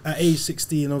at age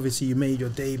 16, obviously you made your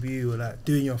debut, like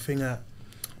doing your thing at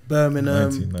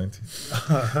Birmingham.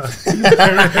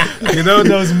 1990. You know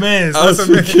those men. I was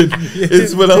thinking,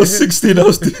 it's when I was 16. I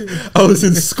was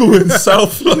in school in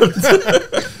South London.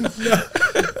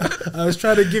 I was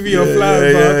trying to give you a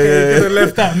flag, but you could have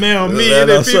left that mail on me, and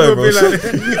then people would be like.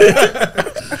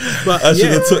 But I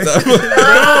should have took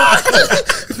that.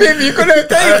 Baby, you could have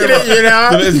taken it, you know.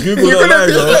 Let's Google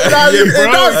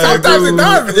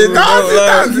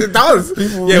It does.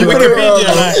 Yeah,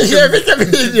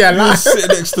 Wikipedia. You sit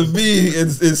next to me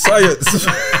in science.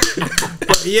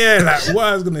 But yeah, like what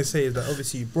I was gonna say is that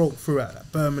obviously you broke through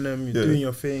at Birmingham. You're doing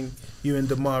your thing. You and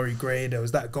Damari Gray. There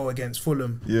was that goal against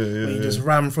Fulham. You just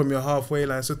ran from your halfway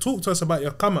line. So talk to us about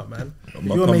your come up, man.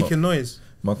 You were making noise.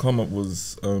 My come up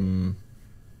was I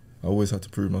always had to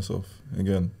prove myself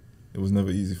again. It was never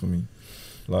easy for me.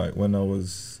 Like when I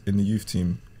was in the youth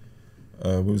team,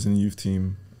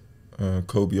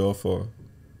 Kobe Arthur,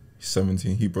 he's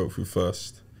 17, he broke through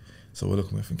first. So we're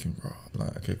looking, we're thinking, bro,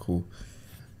 like, okay, cool.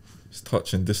 It's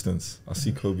touch and distance. I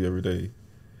see Kobe every day.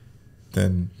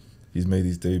 Then he's made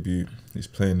his debut. He's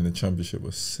playing in the championship.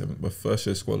 We're first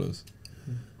year scholars.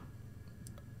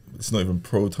 it's not even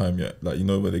pro time yet. Like, you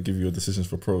know, where they give you your decisions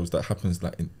for pros, that happens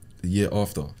like in the year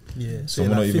after. Yeah, so we're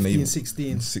not like even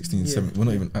 15, 16, 17. We're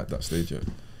not even at that stage yet.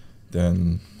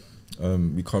 Then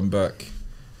we come back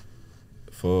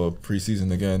for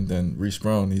pre-season again. Then Reece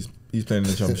Brown, he's playing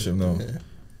in the championship now.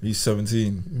 He's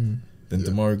 17. Then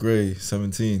Damari Gray,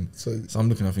 17. So I'm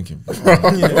looking at thinking, do you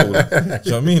know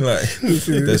what I mean? Like,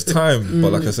 there's time.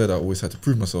 But like I said, I always had to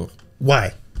prove myself. Why?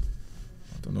 I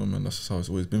don't know, man. That's just how it's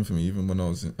always been for me. Even when I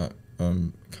was at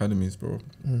academies, bro.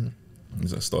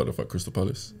 I started off at Crystal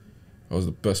Palace. I was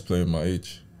the best player in my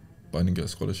age, but I didn't get a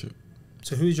scholarship.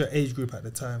 So who was your age group at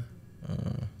the time?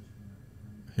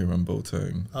 Hiram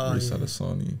Boateng, Rhys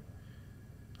Alasani.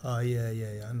 Oh, yeah,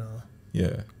 I know.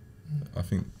 Yeah. I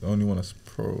think the only one that's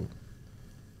pro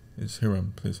is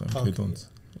Hiram, plays for MK Dons.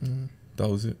 That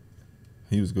was it.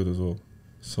 He was good as well.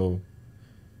 So,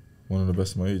 one of the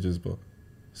best of my ages, but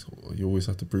you always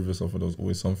have to prove yourself, and there was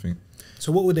always something.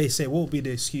 So what would they say? What would be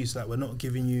the excuse that we're not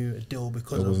giving you a deal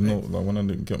because of it? There was no, like when I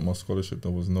didn't get my scholarship,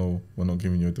 there was no, we're not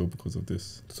giving you a deal because of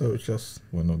this. So it's just,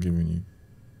 we're not giving you.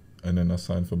 And then I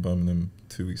signed for Birmingham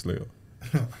 2 weeks later.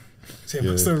 So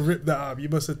you must have ripped that up. You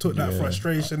must have took that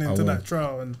frustration into that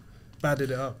trial and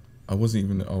batted it up. I wasn't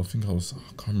even, I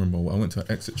can't remember. I went to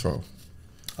an exit trial.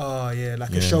 Oh, yeah, like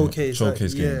a showcase.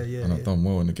 Showcase game. Yeah, and I done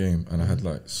well in the game. And I had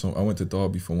like, so I went to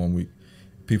Derby for 1 week.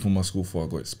 People in my school thought I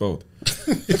got expelled.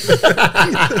 They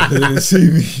didn't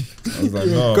see me. I was like,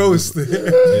 no. Ghost.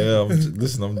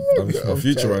 Listen, I'm for my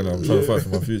future right now. I'm trying to fight for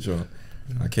my future.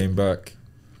 I came back.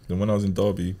 Then when I was in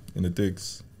Derby, in the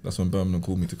digs, that's when Birmingham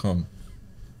called me to come.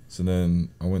 So then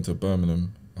I went to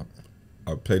Birmingham.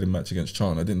 I played a match against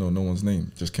Charlton. I didn't know no one's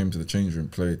name. Just came to the change room,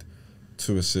 played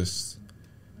 2 assists.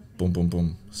 Boom, boom,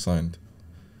 boom, signed.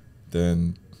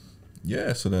 Then,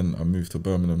 so then I moved to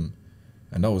Birmingham.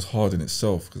 And that was hard in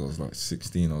itself because I was like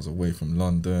 16. I was away from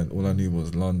London. All I knew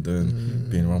was London,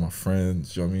 being around my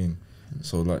friends. Do you know what I mean?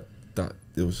 So like that,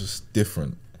 it was just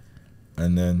different.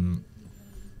 And then,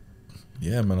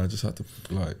 man, I just had to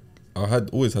like, I had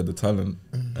always had the talent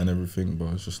and everything,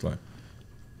 but it's just like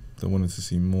they wanted to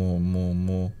see more and more and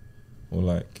more. Or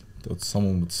like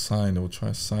someone would sign, they would try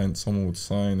to sign, someone would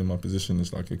sign in my position.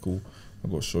 It's like, okay, cool, I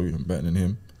got to show you I'm better than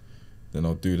him. Then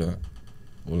I'll do that.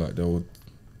 Or like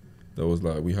there was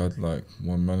like, we had like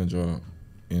one manager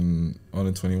in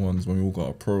under 21s when we all got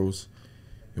our pros.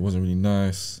 It wasn't really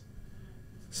nice.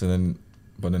 So then,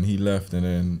 but then he left,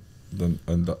 and then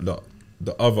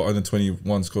the other under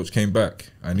 21s coach came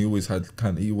back, and he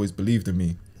always believed in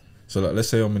me. So like, let's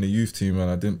say I'm in a youth team and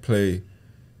I didn't play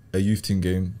a youth team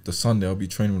game, the Sunday I'll be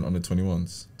training with under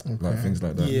 21s, like things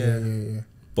like that. Yeah.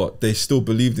 But they still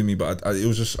believed in me. But it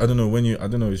was just, I don't know,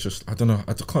 it's just, I don't know,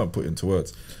 I can't put it into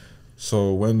words.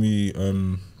 So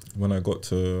when I got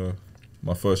to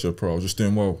my first year pro, I was just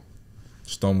doing well.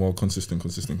 Just done well, consistent.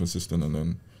 And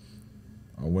then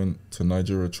I went to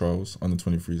Nigeria trials, under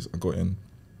 23s. I got in,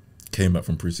 came back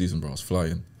from pre-season, bro. I was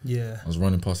flying. Yeah. I was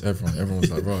running past everyone. Everyone was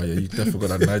like, right, yeah, you definitely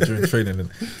got that Nigerian training.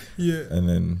 And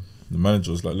then the manager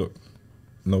was like, look,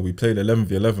 no, we played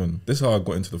 11v11. This is how I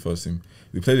got into the first team.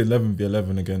 We played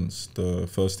 11v11 against the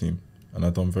first team. And I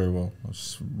done very well. I was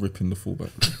just ripping the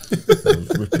fullback. I was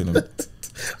ripping him.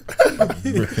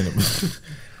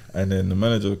 And then the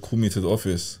manager called me to the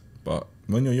office. But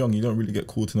when you're young, you don't really get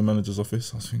called to the manager's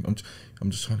office. I was thinking, I'm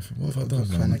just trying to think, what have I done?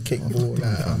 Trying to kick ball,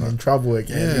 like, I'm in trouble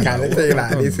again. Kind of thing,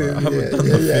 like this. I haven't done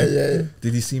nothing.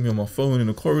 Did he see me on my phone in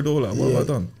the corridor? Like, what have I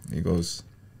done? He goes,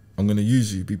 I'm going to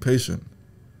use you. Be patient.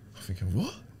 I'm thinking,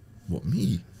 what? What,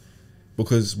 me?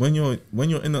 Because when you're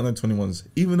in that 21s,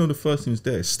 even though the first team's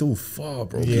there, it's still far,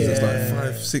 bro. Because there's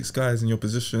like 5-6 guys in your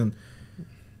position.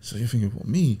 So you're thinking, what,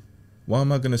 me? Why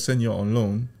am I going to send you out on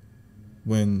loan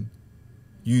when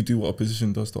you do what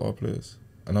opposition does to our players?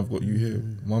 And I've got you here.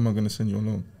 Why am I going to send you on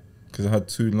loan? Because I had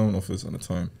 2 loan offers at the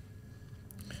time.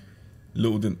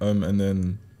 And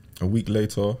then a week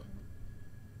later,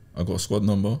 I got a squad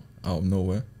number out of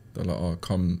nowhere. They're like, oh,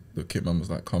 come. The kit man was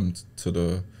like, come to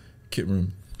the kit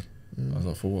room. I was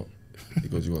like, for what? He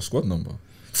goes, you got a squad number?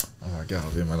 I'm like, get out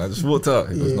of here, man. I just walked out.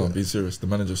 He goes, no, be serious. The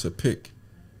manager said, pick.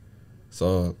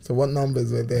 So what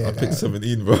numbers were there? I picked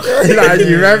 17, bro. Like,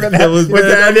 you remember that? Was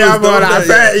there any other one? I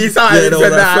bet he started to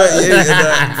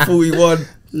that. 38 and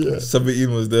 41.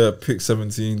 17 was there. Picked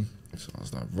 17. So I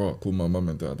was like, right, called my mum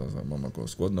and dad. I was like, mum, I got a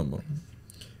squad number.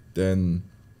 Then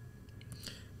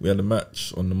we had a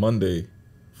match on the Monday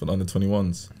for the under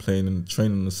 21s, playing in the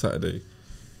training on the Saturday.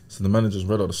 So the manager's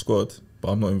read out the squad, but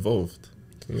I'm not involved.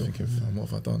 I'm thinking, what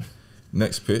have I done?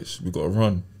 Next pitch, we got to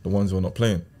run, the ones who are not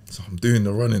playing. So I'm doing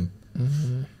the running.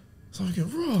 So I'm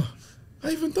thinking, raw,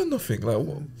 I haven't done nothing. Like,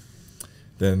 what?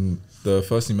 Then the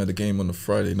first team had a game on a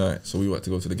Friday night, so we had to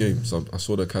go to the game. So I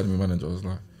saw the academy manager. I was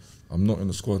like, I'm not in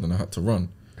the squad, and I had to run.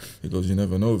 He goes, you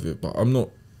never know of it, but I'm not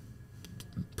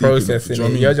processing you know what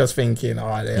I mean? You're just thinking,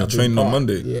 you're training on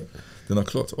Monday. Yeah. Then I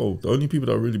clocked, the only people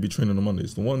that really be training on Monday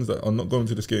is the ones that are not going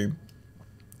to this game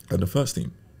and the first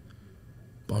team.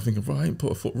 But I'm thinking, bro, I ain't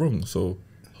put a foot wrong, so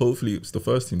hopefully it's the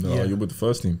first team. You're with the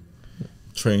first team.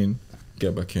 Train,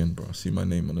 get back in, bro. I see my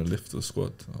name on the lift of the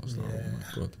squad. I was like, oh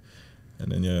my God.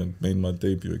 And then, made my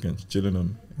debut against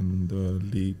Gillingham in the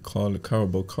League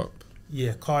Carabao Cup.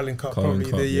 Yeah, Carling Cup, Carling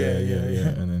probably. Cup, yeah.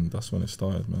 And then that's when it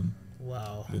started, man.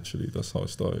 Wow. Literally, that's how it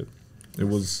started. It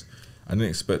was, I didn't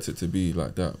expect it to be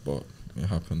like that, but it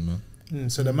happened, man.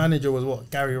 So the manager was what?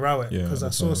 Gary Rowett? Yeah. Because I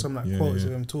saw some quotes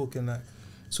of him talking,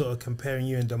 sort of comparing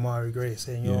you and Damari Gray,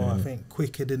 saying, I think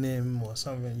quicker than him or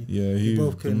something. You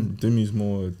both can. Dimmy's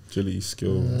more agility,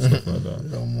 skill, and stuff like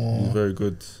that. He's very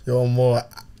good. You're more...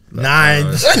 Nine.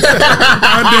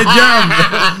 Pounded jam.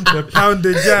 The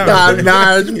pounded jam.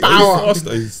 Nine power.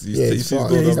 He's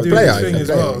a player as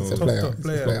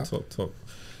well. Top.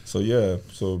 So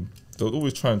they'll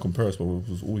always try and compare us, but it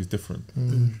was always different.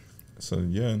 So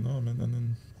man, and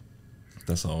then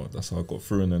that's how I got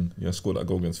through, and then scored that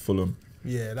goal against Fulham.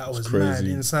 Yeah, that was crazy. mad.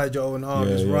 Inside your own half,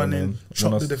 just running,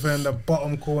 chop the defender,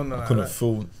 bottom corner. I couldn't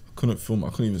film. I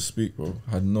couldn't even speak, bro.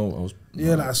 I was.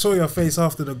 I saw your face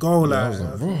after the goal. I was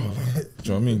like, bro. Do you know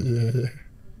what I mean? Yeah.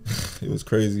 It was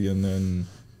crazy, and then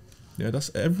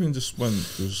that's everything just went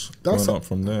up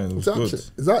from there. It was good.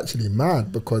 It's actually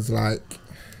mad because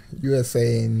you were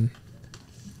saying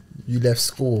you left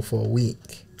school for a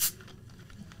week,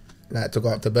 to go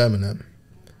up to Birmingham.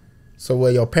 So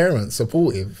were your parents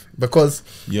supportive? Because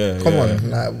come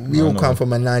on, we all come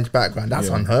from a Nige background. That's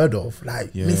unheard of.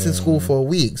 Missing school for a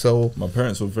week. So my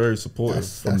parents were very supportive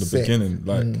from the beginning.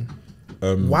 Why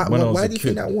do you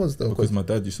think that was though? Because my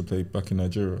dad used to play back in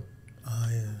Nigeria. Oh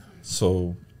yeah.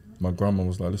 So my grandma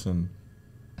was like, listen,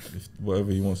 if whatever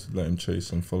he wants, let him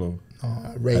chase and follow.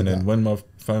 And then when my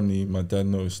dad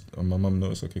noticed and my mum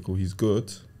noticed, okay, cool, he's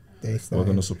good. We're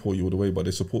gonna support you all the way. But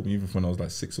they support me even when I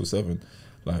was 6 or 7.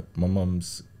 My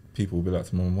mum's people will be like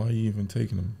to Mum, why are you even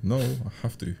taking him? No, I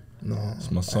have to. No, it's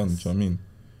my son. Do you know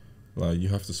what I mean? You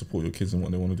have to support your kids in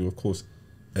what they want to do. Of course,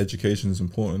 education is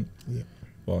important. Yeah.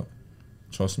 But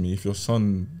trust me, if your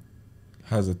son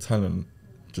has a talent,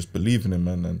 just believe in him,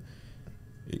 man, and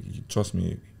trust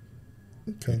me,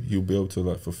 he'll be able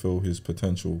to fulfill his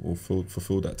potential or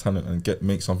fulfill that talent and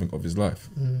make something of his life.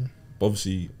 But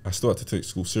obviously, I still had to take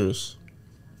school serious.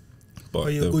 But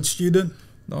are you a good student?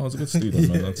 No, I was a good student,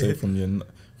 man. I'd say from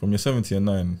year 7 to year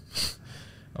 9,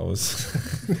 I was,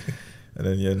 and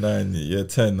then year 9, year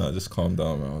 10, I just calmed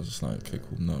down, man. I was just like, okay,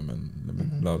 cool, no, man. Let me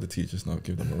allow the teachers now,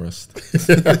 give them a rest.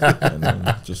 And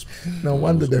then no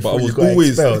wonder they thought you got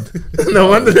expelled. No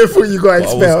wonder they thought you got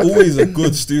expelled. I was always a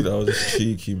good student. I was just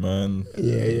cheeky, man.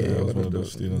 Yeah. I was one of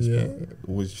those students. But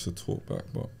always used to talk back,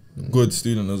 but good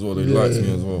student as well. They liked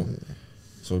me as well.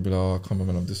 So he'd be like, come on,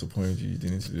 man, I'm disappointed you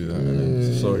didn't need to do that. And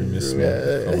then, sorry, miss me.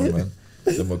 Come on, man.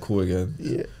 Then we're cool again.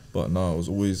 Yeah. But no, I was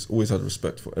always had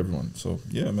respect for everyone. So,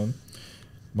 yeah, man.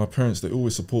 My parents, they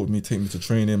always supported me, take me to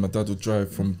training. My dad would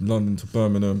drive from London to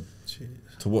Birmingham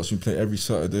to watch me play every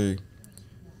Saturday.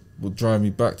 Would drive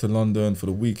me back to London for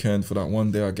the weekend. For that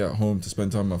one day I get home to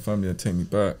spend time with my family and take me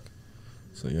back.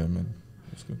 So, yeah, man.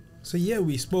 It's good. So,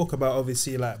 we spoke about,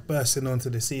 obviously, bursting onto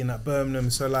the scene at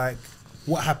Birmingham. So,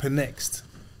 what happened next?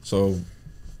 So,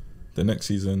 the next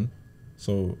season,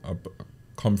 I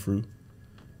come through,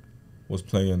 was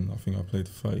playing, I think I played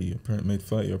made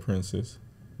 30 appearances,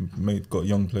 got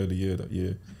Young Player of the Year that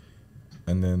year,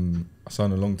 and then I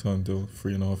signed a long-term deal,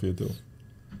 3.5-year deal.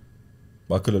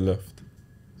 But I could have left,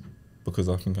 because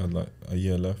I think I had a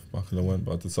year left, but I could have went,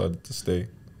 but I decided to stay.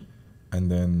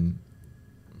 And then,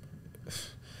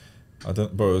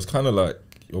 it was kind of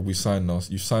we signed now,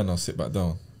 you sign now, sit back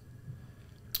down.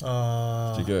 Do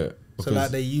you get it? Because, so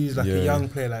they use a young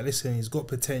player, listen, he's got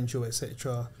potential,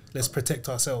 etc. Let's protect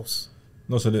ourselves.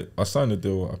 No, so I signed a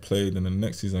deal, I played, and then the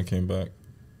next season I came back.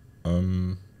 I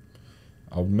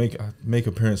would make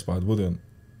appearance, but I wouldn't.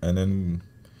 And then,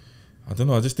 I don't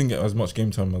know, I just didn't get as much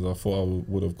game time as I thought I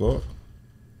would have got.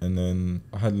 And then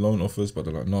I had loan offers, but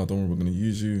they're like, no, don't worry, we're going to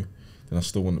use you. Then I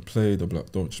still want to play. They're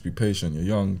like, don't, just be patient, you're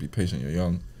young, be patient, you're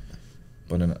young.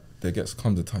 But then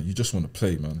comes a time you just want to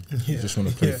play, man. You just want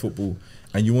to play football,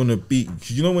 and you want to be.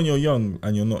 Cause when you're young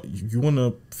and you're not, you want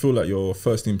to feel like you're a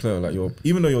first team player.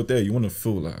 Even though you're there, you want to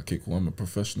feel like, okay, cool, I'm a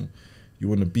professional. You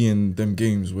want to be in them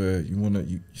games where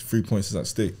 3 points is at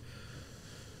stake.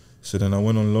 So then I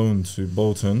went on loan to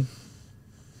Bolton,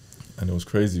 and it was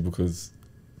crazy because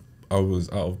I was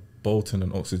out of Bolton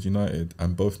and Oxford United,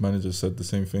 and both managers said the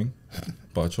same thing,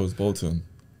 but I chose Bolton,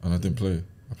 and I didn't play.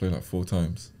 I played like 4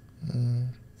 times,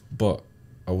 but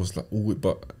I was like,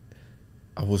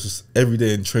 I was just every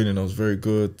day in training. I was very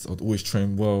good. I'd always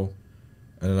train well,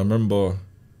 and then I remember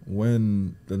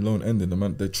when the loan ended,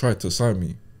 they tried to sign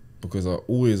me because I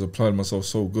always applied myself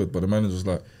so good, but the manager was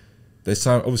like, they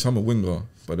signed. Obviously, I'm a winger,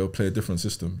 but they'll play a different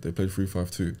system. They played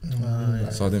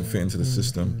 3-5-2, so I didn't fit into the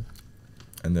system.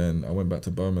 And then I went back to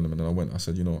Birmingham, and then I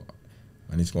said, you know,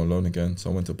 I need to go on loan again.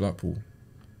 So I went to Blackpool,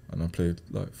 and I played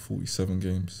like 47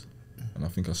 games, and I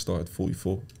think I started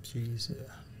 44. Jeez, yeah.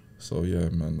 So yeah,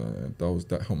 man,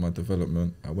 that helped my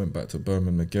development. I went back to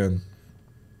Birmingham again,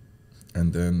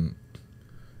 and then,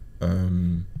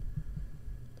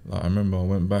 like I remember I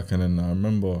went back, and then I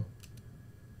remember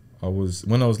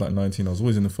when I was like 19, I was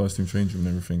always in the first team changing room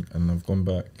and everything, and I've gone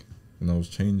back, and I was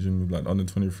changing with like under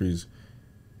 23s.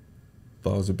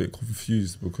 But I was a bit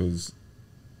confused because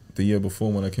the year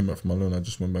before when I came back from my loan, I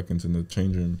just went back into the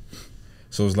change room.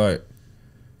 So it was like,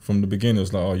 from the beginning, it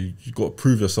was like, oh, you got to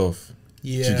prove yourself.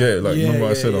 Yeah. Do you get it? Like, remember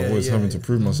I said I'm always having to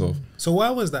prove myself. So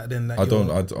why was that then? I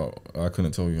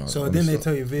couldn't tell you. So didn't they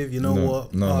tell you, Viv, you know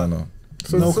what? No.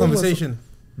 So no conversation?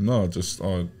 No, just,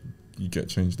 you get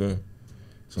changed there.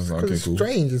 So I was like, okay, cool. It's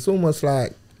strange. It's almost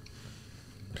like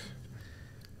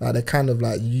they kind of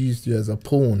like used you as a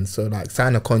pawn. So like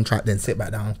sign a contract, then sit back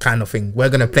down kind of thing. We're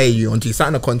going to play you until you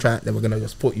sign a contract, then we're going to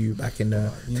just put you back in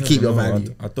there to keep your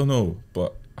value. I don't know,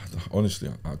 but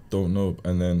honestly, I don't know.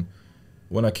 And then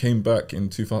when I came back in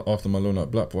 2000 after my loan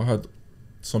at Blackpool, I had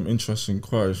some interesting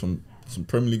inquiries from some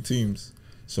Premier League teams,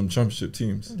 some Championship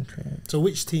teams. Okay. So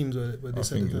which teams were they? I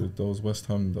think there was West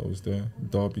Ham that was there.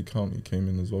 Derby County came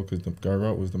in as well because Gary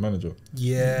Rout was the manager.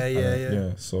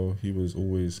 Yeah. So he was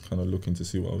always kind of looking to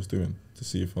see what I was doing, to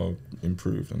see if I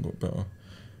improved and got better.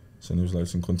 So he was like,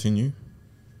 "Listen, continue."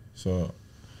 So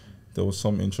there was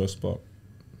some interest, but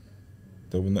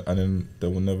they will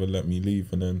never let me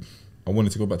leave. And then I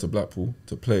wanted to go back to Blackpool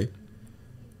to play.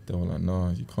 They were like,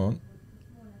 "Nah, you can't."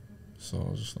 So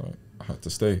I was just like, I had to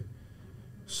stay.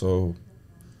 So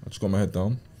I just got my head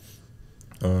down.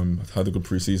 I had a good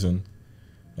pre-season,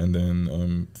 and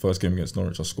then first game against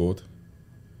Norwich I scored,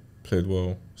 played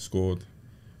well, scored,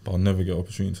 but I'll never get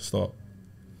opportunity to start.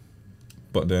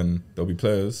 But then there'll be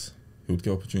players who would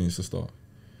get opportunities to start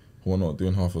who are not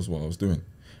doing half as what I was doing.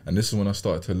 And this is when I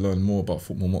started to learn more about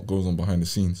football and what goes on behind the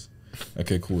scenes.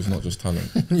 Okay, cool, it's not just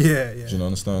talent. Yeah. Do you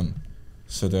understand?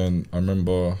 So then I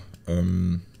remember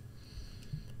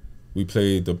we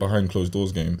played the behind closed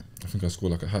doors game. I think I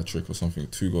scored like a hat-trick or something,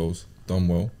 2 goals, done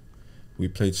well. We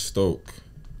played Stoke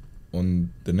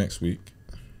on the next week.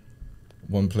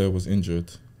 One player was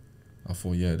injured. I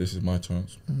thought, yeah, this is my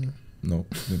chance. No,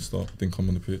 didn't start, didn't come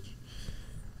on the pitch.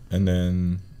 And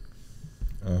then,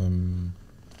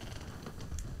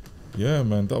 yeah,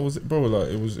 man, that was it, bro. Like,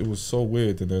 it was so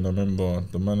weird. And then I remember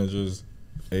the manager's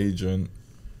agent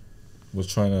was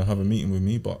trying to have a meeting with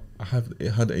me, but I had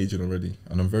an agent already,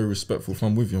 and I'm very respectful. If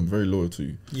I'm with you, I'm very loyal to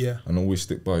you. Yeah. And I always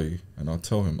stick by you. And I'll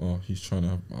tell him, oh, he's trying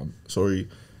to I'm sorry,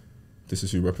 this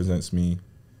is who represents me.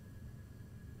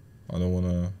 I don't want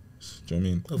to, do you know what I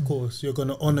mean? Of course, you're going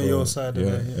to honour your side of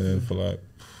it. And then for like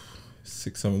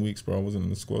 6-7 weeks, bro, I wasn't in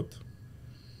the squad.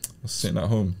 I was sitting at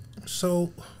home.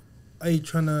 So, are you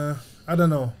trying to, I don't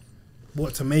know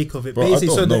what to make of it. Bro,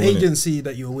 basically, so the agency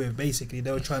that you're with, basically,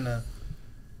 they were trying to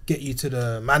get you to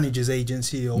the manager's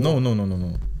agency or No.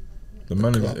 The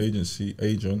manager's agency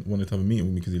agent wanted to have a meeting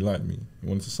with me because he liked me. He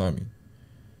wanted to sign me.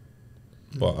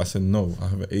 But I said, no, I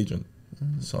have an agent.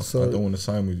 So I don't want to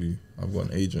sign with you. I've got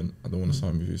an agent. I don't want to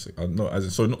sign with you.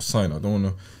 So not sign. I don't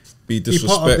want to be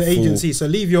disrespectful. Be part of the agency. So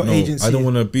leave your agency. I don't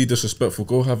want to be disrespectful.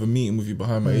 Go have a meeting with you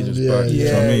behind my agent's back. Yeah, you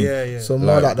know what I mean? Yeah. So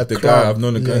more like the club. guy. I've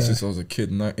known the guy since I was a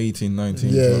kid, 18, 19.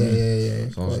 Yeah, you know what I mean? yeah.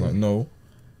 So I was like, no.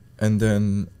 And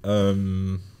then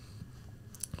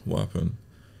what happened?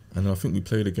 And I think we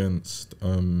played against I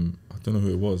don't know who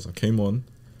it was. I came on,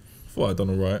 thought I'd done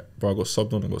alright, but I got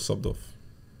subbed on and got subbed off.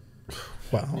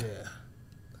 Wow. Yeah.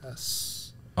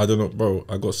 That's... I don't know, bro.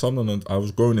 I got subbed on and I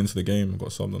was growing into the game. I got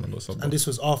subbed on and got subbed off. And this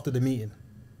was after the meeting?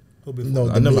 Or before? No,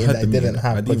 I never had the meeting.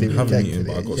 I didn't even have a meeting,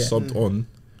 but I got subbed on.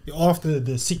 After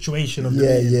the situation of the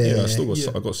meeting. Yeah, I still got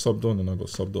I got subbed on and I got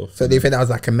subbed off. So do you think that was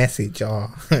like a message? Or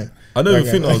I don't even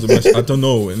think that was a message. I don't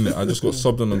know. Innit? I just got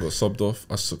subbed on and got subbed off.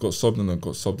 I got subbed on and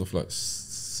got subbed off like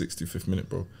 65th minute,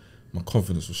 bro. My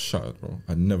confidence was shattered, bro.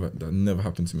 That never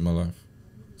happened to me in my life.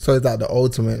 So is that the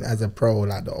ultimate as a pro,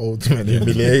 like the ultimate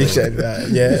humiliation?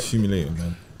 Yeah. It's humiliating,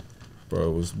 man.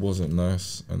 Bro, it wasn't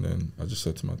nice. And then I just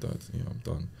said to my dad, yeah, I'm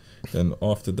done. Then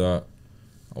after that,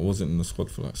 I wasn't in the squad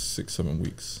for like 6-7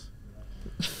 weeks.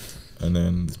 And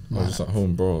then I was just at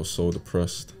home, bro. I was so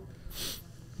depressed.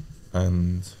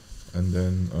 And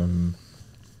then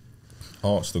I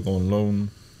asked to go on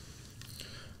loan.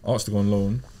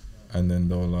 And then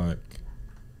they were like,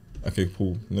 okay,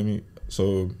 cool.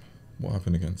 So what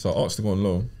happened again? So I asked to go on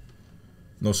loan.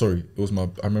 No, sorry. I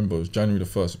remember it was January the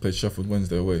 1st. I played Sheffield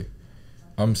Wednesday away.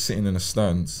 I'm sitting in the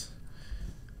stands.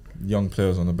 Young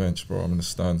players on the bench, bro. I'm in the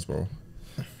stands, bro.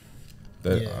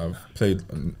 I've played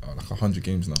like 100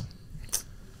 games now.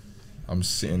 I'm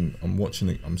watching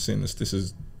it. This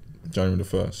is January the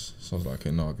 1st. So I was like,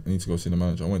 okay, no, I need to go see the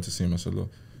manager. I went to see him. I said,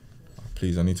 look,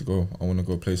 please, I need to go. I want to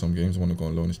go play some games. I want to go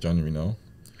on loan. It's January now.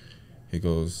 He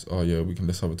goes, oh yeah,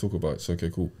 let's have a talk about it. So okay,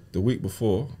 cool. The week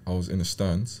before, I was in the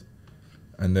stands.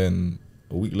 And then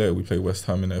a week later, we played West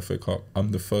Ham in the FA Cup.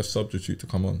 I'm the first substitute to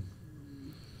come on.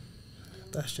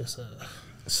 That's just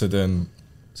So then...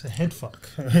 It's a head fuck.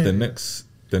 the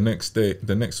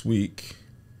next week,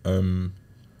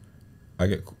 I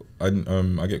get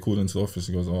called into the office.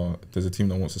 He goes, oh, there's a team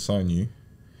that wants to sign you.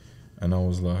 And I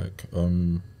was like,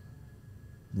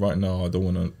 right now I don't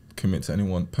want to commit to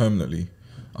anyone permanently.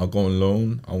 I'll go on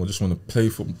loan. I just want to play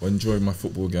football, enjoy my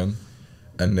football again.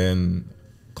 And then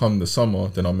come the summer,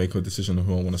 then I'll make a decision on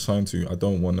who I want to sign to. I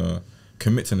don't want to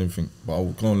commit to anything, but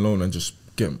I'll go on loan and just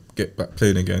get back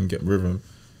playing again, get rhythm.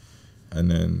 And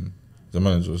then the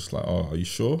manager was like, oh, are you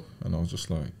sure? And I was just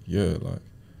like, yeah.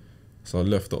 So I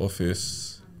left the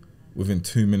office. Within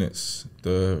 2 minutes,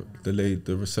 the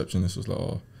receptionist was like,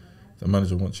 oh, the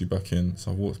manager wants you back in.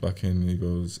 So I walked back in and he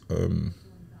goes,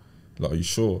 are you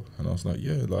sure? And I was like,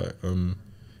 yeah,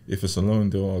 if it's a loan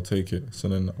deal, I'll take it. So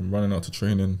then I'm running out to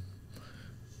training,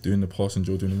 doing the passing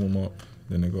drill, doing the warm-up.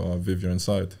 Then they go, oh, Viv, you're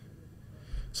inside.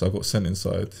 So I got sent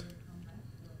inside.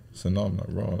 So now I'm like,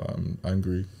 raw, I'm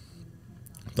angry.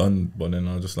 Done, but then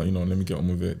I was just like, let me get on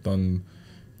with it. Done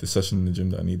the session in the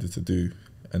gym that I needed to do.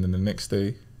 And then the next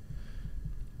day,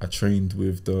 I trained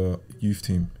with the youth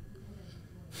team.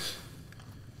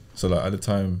 So at the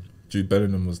time, Jude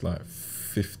Bellingham was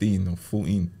 15 or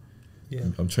 14. Yeah.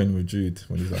 I'm training with Jude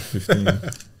when he's 15.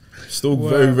 Still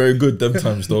very, very good them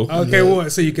times though. Okay,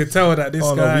 what? So you could tell that this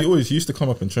guy... No, he always used to come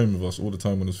up and train with us all the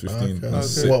time when he was 15.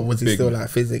 Okay. What, was he still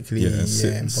physically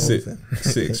sit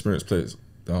experienced players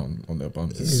down on their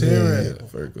bums. Serious? Yeah,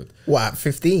 very good. What, at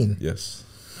 15? Yes.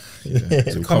 Yeah.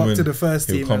 So come up to the first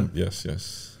team.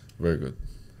 Yes. Very good.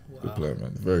 Wow. Good player,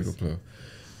 man. Very good player.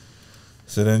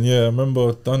 So then, I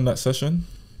remember done that session.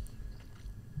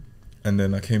 And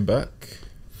then I came back.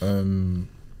 I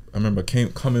remember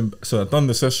so I'd done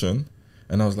the session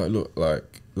and I was like, look,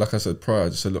 like I said prior, I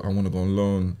just said, look, I want to go on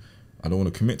loan. I don't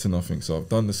want to commit to nothing. So I've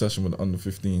done the session with the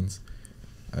under-15s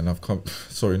and I've come,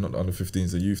 sorry, not the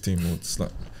under-15s, the youth team.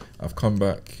 I've come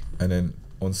back and then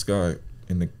on Sky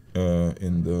in the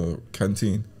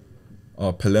canteen,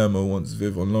 Palermo wants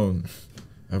Viv on loan.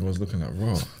 Everyone's looking at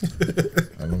raw.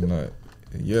 And I'm like,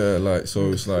 yeah,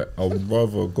 so it's like, I would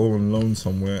rather go on loan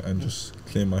somewhere and just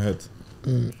clear my head.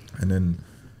 And then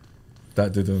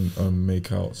that didn't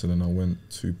make out, so then I went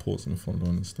to Portsmouth on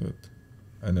loan instead.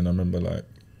 And then I remember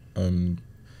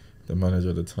the manager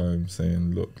at the time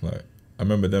saying, look, I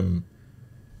remember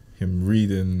him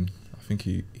reading, I think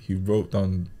he wrote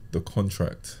down the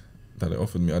contract that they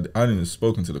offered me. I hadn't even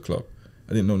spoken to the club.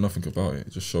 I didn't know nothing about it.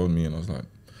 It just showed me and I was like,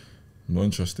 I'm not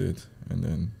interested. And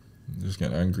then just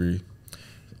getting angry.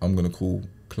 I'm going to call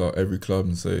every club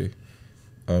and say,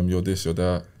 you're this, you're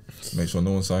that. Make sure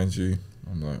no one signs you.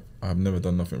 I'm like, I've never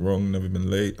done nothing wrong, never been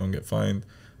late, don't get fined.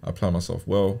 I apply myself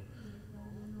well.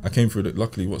 I came through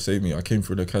luckily what saved me, I came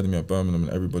through the academy at Birmingham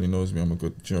and everybody knows me, I'm a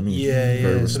good, do you know what I mean? Yeah, Very yeah,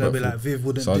 respectful. so they'll be like, Viv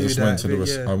wouldn't so I do just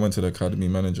that. went I went to the academy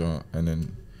manager and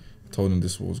then told him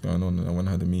this what was going on and I went and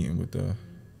had a meeting with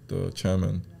the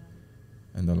chairman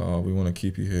and they're like, oh, we want to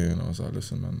keep you here. And I was like,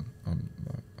 listen man,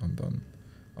 I'm done.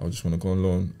 I just want to go on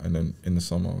loan and then in the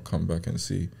summer I'll come back and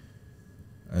see.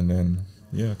 And then,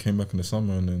 I came back in the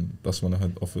summer and then that's when I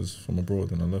had offers from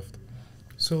abroad and I left.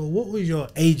 So what was your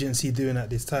agency doing at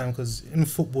this time? Because in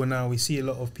football now we see a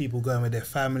lot of people going with their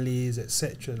families,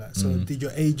 etc. So did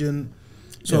your agent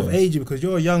sort of age you? Because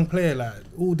you're a young player,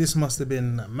 all this must have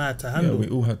been mad to handle. Yeah, we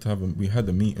all had to we had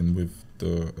a meeting with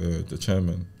the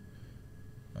chairman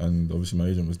and obviously my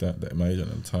agent was that my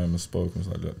agent at the time I spoke and was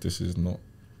like, look, this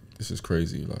is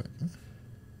crazy,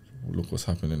 look what's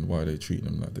happening, why are they treating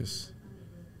them like this?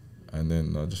 And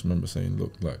then I just remember saying,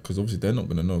 look, because obviously they're not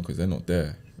going to know because they're not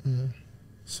there. Mm-hmm.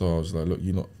 So I was like, look,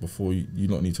 you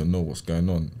not need to know what's going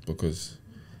on because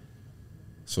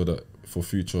so that for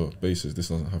future basis, this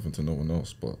doesn't happen to no one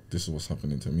else, but this is what's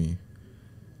happening to me.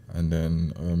 And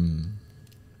then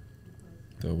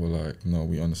they were like, no,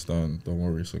 we understand, don't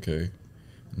worry, it's okay.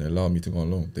 and they allowed me to go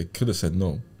on loan. They could have said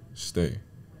no, stay,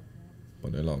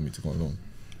 but they allowed me to go on loan.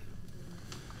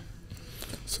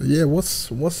 So yeah,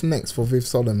 what's next for Viv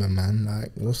Solomon, man?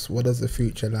 Like, what does the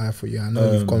future lie for you? I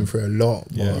know you've gone through a lot.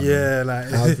 Yeah, but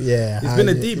it's been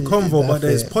a deep convo, but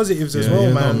there's positives as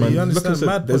well, man. No, You understand? Like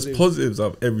I said, there's positives. positives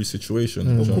out of every situation.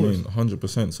 Do you know what I mean?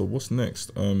 100%. So what's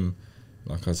next?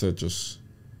 Like I said, just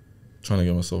trying to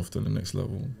get myself to the next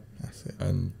level. That's it.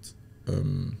 And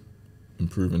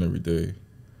improving every day,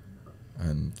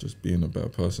 and just being a better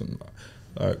person.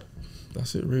 Like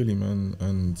that's it, really, man.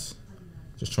 And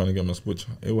just trying to get my which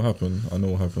it will happen. I know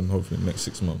it will happen. Hopefully, in the next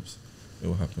 6 months, it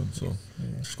will happen. So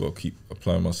just gotta keep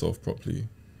applying myself properly,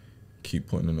 keep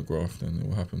putting in the graft, and it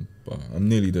will happen. But I'm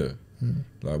nearly there.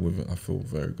 Like with it, I feel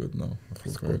very good now. I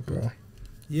feel very good. Bro.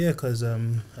 Yeah, because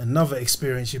another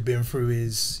experience you've been through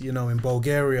is, you know, in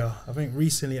Bulgaria. I think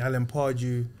recently Alan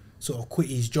Pardew sort of quit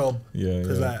his job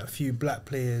because like a few black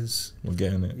players were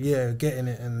getting it. Yeah, getting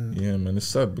it, and yeah, man, it's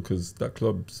sad because that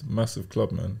club's a massive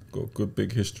club, man. Got a good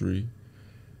big history,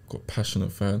 got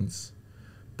passionate fans,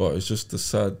 but it's just the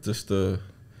sad, just the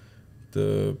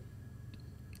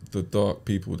dark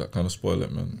people that kind of spoil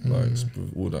it, man. Like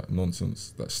with all that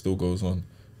nonsense that still goes on,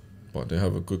 but they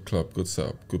have a good club, good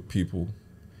setup, good people,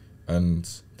 and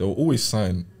they'll always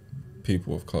sign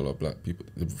people of color, black people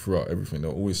throughout everything.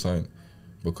 They'll always sign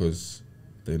because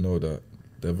they know that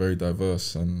they're very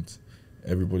diverse and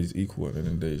everybody's equal. At the end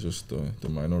of the day, it's just the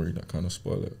minority that kind of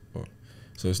spoil it. But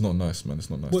so it's not nice, man. It's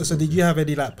not nice. So did you have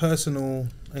any like personal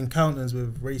encounters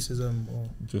with racism or?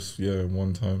 Just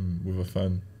one time with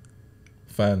a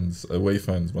away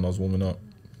fans when I was warming up.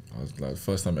 I was like, the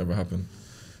first time it ever happened.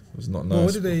 It was not nice. Well,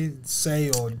 what did they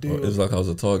say or do? It was like I was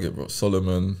a target, bro.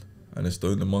 Solomon, and it's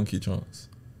doing the monkey chance.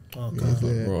 Oh, I was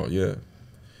like, bro,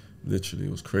 literally,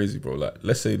 it was crazy, bro. Like,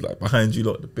 let's say, like, behind you,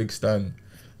 like, the big stand,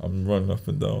 I'm running up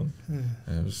and down,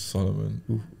 and it was Solomon,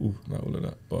 like, all of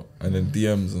that. But, and then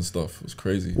DMs and stuff, it was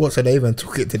crazy. What, so they even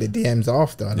took it to the DMs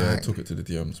after? Yeah, like? I took it to the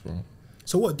DMs, bro.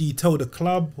 So what, do you tell the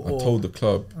club? Or? I told the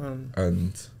club,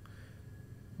 and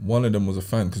one of them was a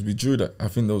fan, because we drew that. I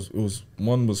think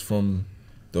one was from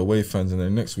the away fans, and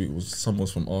then next week someone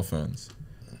was from our fans,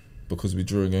 because we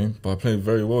drew a game. But I played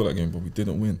very well that game, but we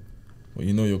didn't win. Well,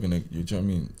 you know you know what I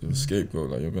mean? You're a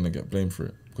scapegoat, like, you're going to get blamed for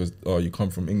it. Because, you come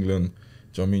from England, do you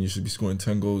know what I mean? You should be scoring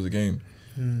 10 goals a game.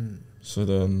 So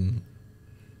then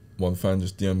one fan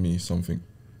just DM'd me something.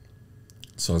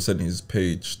 So I sent his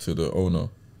page to the owner,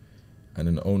 and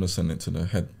then the owner sent it to the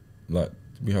head, like,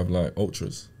 we have, like,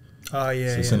 ultras. Oh, yeah,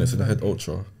 So he sent it to the head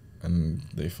ultra, and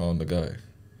they found the guy.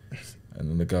 And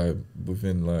then the guy,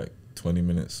 within, like, 20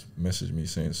 minutes, messaged me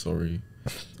saying, sorry,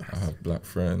 I have black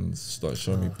friends, started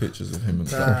showing me pictures of him and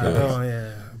stuff. Oh,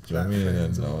 yeah. Do you know what I mean?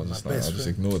 And I was just like, I just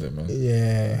ignored it, man.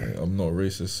 Yeah. Like, I'm not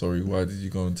racist, sorry, why did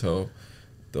you go and tell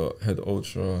the head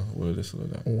ultra, all of this, all of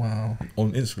that? Wow.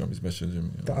 On Instagram, he's messaging me.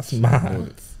 That's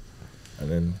mad. And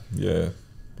then,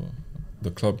 but the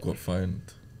club got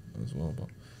fined as well, but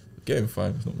getting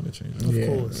fined is not going to change. Of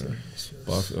course.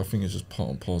 But I think it's just part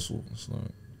and parcel. It's like,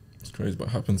 it's crazy, but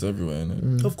it happens everywhere,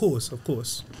 innit? Of course.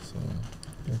 So,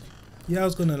 yeah, I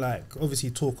was gonna like obviously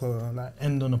talk like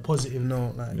end on a positive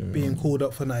note, like being called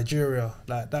up for Nigeria.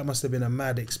 Like that must have been a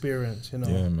mad experience, you know.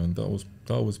 Yeah, man, that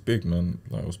was big, man.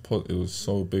 Like it was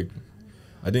so big.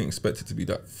 I didn't expect it to be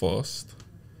that fast,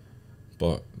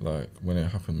 but like when it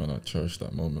happened, man, I cherished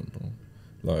that moment, bro.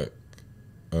 Like,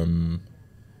 I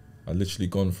literally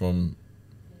gone from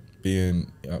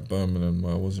being at Birmingham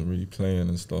where I wasn't really playing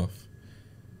and stuff,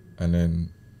 and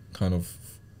then kind of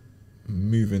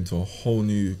move into a whole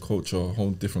new culture, a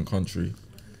whole different country,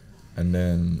 and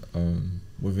then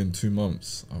within 2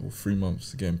 months, or 3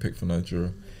 months, getting picked for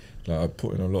Nigeria. Like, I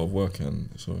put in a lot of work, and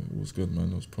so it was good,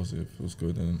 man. It was positive, it was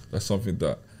good, and that's something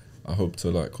that I hope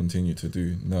to like continue to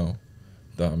do now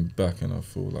that I'm back and I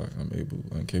feel like I'm able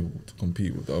and capable to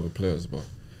compete with the other players. But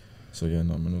so yeah,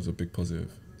 no, man, it was a big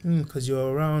positive. Because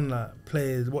you're around like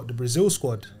players, the Brazil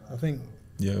squad, I think.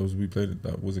 Yeah, we played it.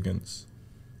 That was against.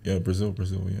 Yeah, Brazil,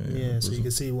 yeah. Yeah, so you can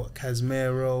see what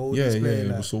Casemiro, all yeah, these players.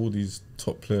 Yeah, like. So all these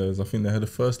top players. I think they had a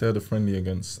friendly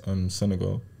against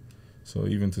Senegal. So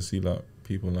even to see like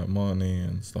people like Mane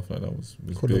and stuff like that was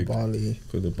big.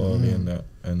 Koulibaly and that.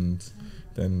 And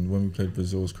then when we played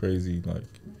Brazil, it was crazy. Like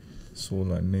saw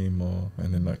like Neymar,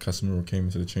 and then like Casemiro came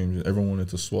into the change room. Everyone wanted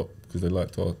to swap because they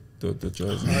liked the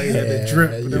jersey. Oh yeah, the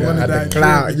drip. You had the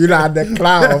clout. You had the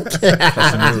clout.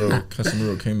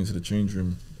 Casemiro came into the change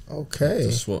room. Okay.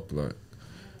 To swap, like,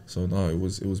 so no, it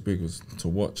was big. It was to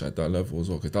watch at that level as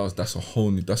well, because that's a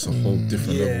whole different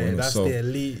level in itself. Yeah, that's the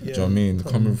elite. Do you know what I mean?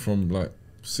 Coming from like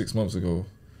 6 months ago,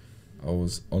 I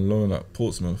was on loan at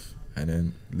Portsmouth, and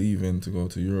then leaving to go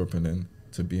to Europe, and then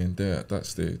to being there at that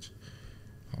stage,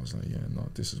 I was like, yeah, no,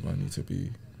 this is where I need to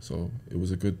be. So it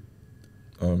was a good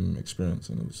experience,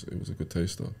 and it was a good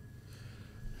taster.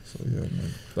 So yeah,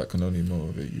 man, that can only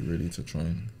motivate you really to try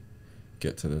and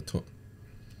get to the top.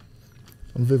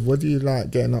 And Viv, what do you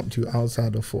like getting up to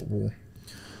outside of football?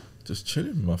 Just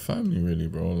chilling with my family, really,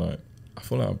 bro. Like, I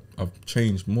feel like I've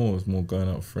changed more. It's more going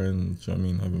out with friends, do you know what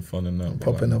I mean? Having fun and that.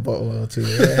 Popping like, a bottle or two.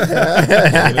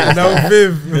 Yeah. No,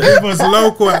 Viv was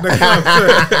local at the club.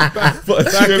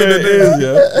 But Back you in know the what it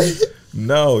is, yeah.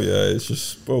 Now, yeah, it's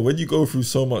just, bro, when you go through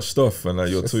so much stuff and like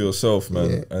you're to yourself,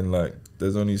 man, and like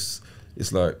there's only,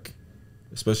 it's like,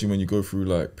 especially when you go through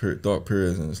like dark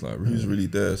periods, and it's like, who's really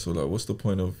there? So like, what's the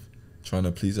point of trying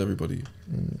to please everybody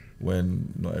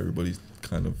when not everybody's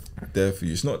kind of there for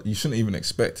you? It's not, you shouldn't even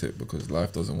expect it, because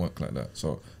life doesn't work like that.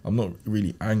 So I'm not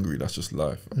really angry, that's just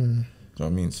life. Do you know what I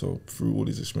mean? So through all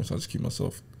these experiences, I just keep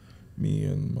myself, me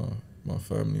and my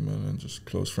family, man, and just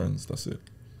close friends, that's it.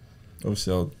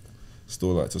 Obviously I'll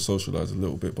still like to socialise a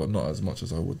little bit, but not as much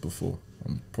as I would before.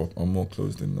 I'm more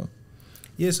closed in now.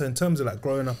 Yeah, so in terms of like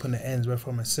growing up on the ends, we're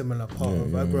from a similar part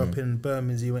of. I grew up in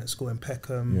Bermondsey, you went to school in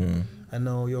Peckham. Yeah. I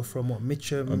know you're from what,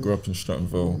 Mitcham? I grew up in Stratton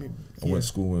Vale. I went to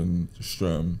school in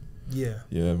Streatham. Yeah.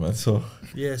 Yeah, man. So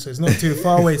yeah, so it's not too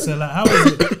far away. So like,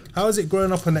 how is it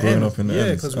growing up on the ends? Growing up in the ends.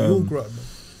 Yeah, because we all grew up.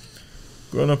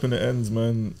 Growing up in the ends,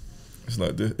 man, it's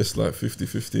like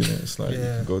 50-50, innit? It's like you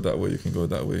can go that way, you can go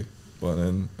that way. But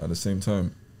then at the same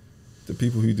time, the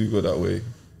people who do go that way,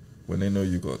 when they know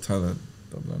you got talent,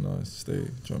 they'll be like, no, stay. Do you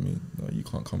know what I mean? No, you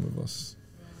can't come with us.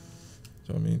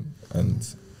 Do you know what I mean?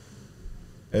 And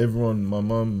everyone, my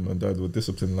mum and dad were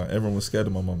disciplined. Like, everyone was scared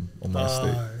of my mum on my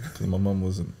estate, because my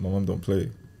mum don't play.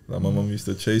 Like, my mum used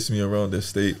to chase me around the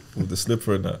estate with the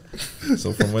slipper and that.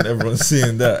 So from when everyone's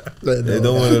seeing that, they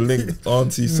don't want to link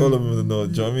Auntie Solomon, do you know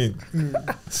what I mean?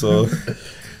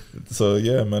 So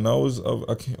yeah, man, I was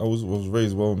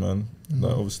raised well, man.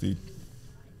 Like, obviously,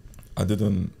 I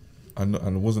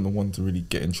wasn't the one to really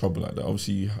get in trouble like that.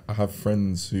 Obviously, I have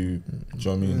friends who, do you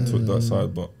know what I mean, took that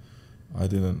side, but I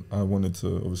didn't. I wanted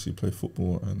to obviously play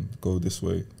football and go this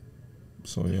way.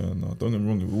 So yeah, no, don't get me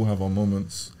wrong, we all have our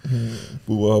moments.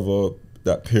 We will have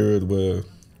that period where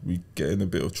we get in a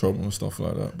bit of trouble and stuff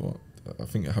like that, but I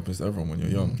think it happens to everyone when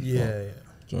you're young. Yeah.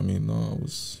 Do you know what I mean? No, I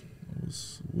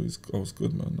was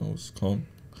good, man. I was calm.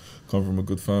 Come from a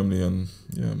good family, and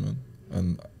yeah, man.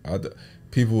 And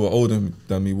people who were older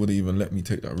than me wouldn't even let me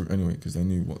take that route anyway, because they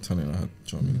knew what talent I had.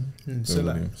 Do you know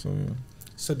what I mean? So yeah.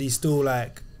 So do you still,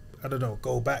 like, I don't know,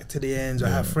 go back to the ends or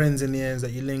have friends in the ends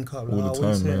that you link up? All like, the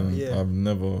time, man. Yeah.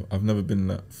 I've never been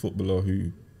that footballer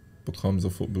who becomes a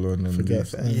footballer and then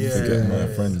forget my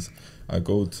friends. I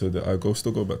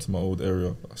still go back to my old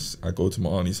area. I go to my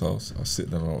auntie's house. I sit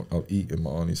down. I'll eat in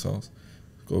my auntie's house.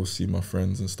 Go see my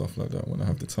friends and stuff like that when I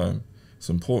have the time. It's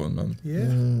important, man. Yeah. Do you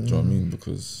know what I mean?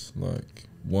 Because like,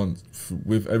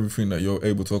 with everything that you're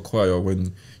able to acquire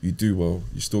when you do well,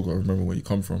 you still got to remember where you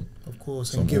come from. Of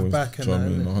course, so and give back. Do you know what I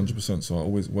mean? 100%. So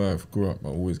where I grew up, I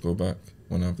always go back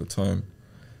when I have the time.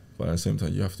 But at the same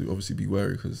time, you have to obviously be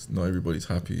wary, because not everybody's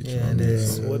happy. Do you know what I mean?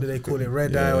 So what do they call it?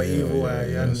 Red eye or evil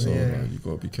eye? So like, you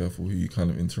got to be careful who you kind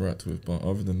of interact with. But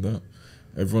other than that,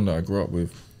 everyone that I grew up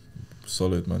with,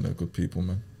 solid, man. They're good people,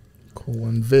 man. Cool.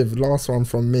 And Viv, last one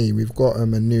from me. We've got a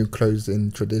new closing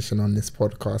tradition on this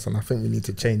podcast, and I think we need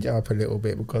to change it up a little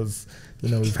bit, because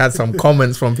we've had some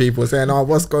comments from people saying, "Oh,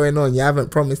 what's going on? You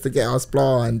haven't promised to get us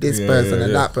blah and this person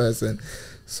and that person."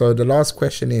 So the last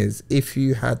question is, if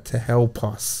you had to help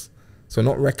us, so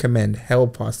not recommend,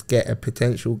 help us get a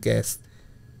potential guest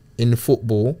in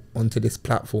football onto this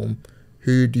platform,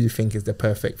 who do you think is the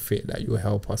perfect fit that you'll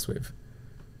help us with?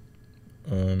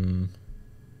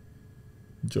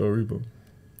 Joe Rebo.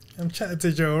 I'm chatting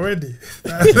to Joe already.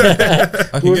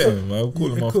 I can get him. I'll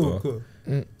call him after. Cool.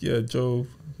 Yeah, Joe.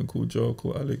 I can call Joe.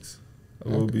 Call Alex.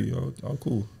 I'll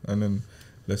call, and then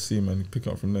let's see, man. Pick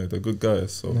up from there. They're good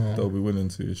guys, so they'll be willing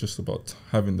to. It's just about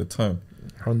having the time.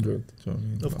 100. Do you know what I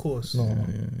mean? Of course. Yeah.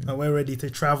 And we're ready to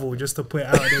travel, just to put it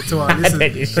out there to our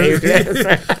listeners.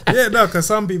 Because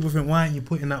some people think, why aren't you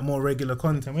putting out more regular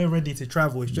content? We're ready to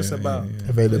travel. It's just about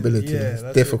availability. It's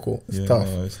difficult. It's tough.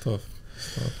 No, it's tough.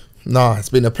 No, it's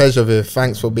been a pleasure, Viv.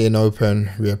 Thanks for being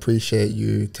open. We appreciate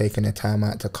you taking the time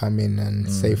out to come in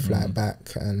and safe flight back.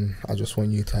 And I just want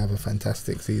you to have a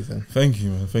fantastic season. Thank you,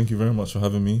 man. Thank you very much for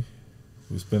having me.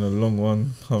 It's been a long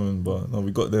one coming, but no,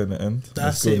 we got there in the end.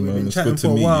 That's good, it. We've man. been It's chatting good to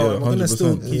for a meet. while. Yeah, We're gonna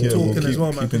still 100%. keep Yeah, we'll talking as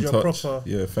well, man. keep Because in you're touch. proper.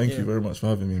 Yeah, thank you very much for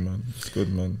having me, man. It's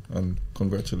good, man, and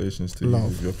congratulations to Love. you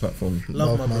with your platform.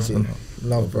 Love, my man. brother.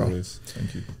 Love, bro. Always.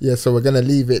 Thank you. Yeah, so we're gonna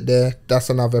leave it there. That's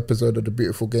another episode of the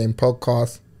Beautiful Game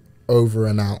podcast. Over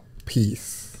and out.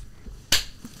 Peace.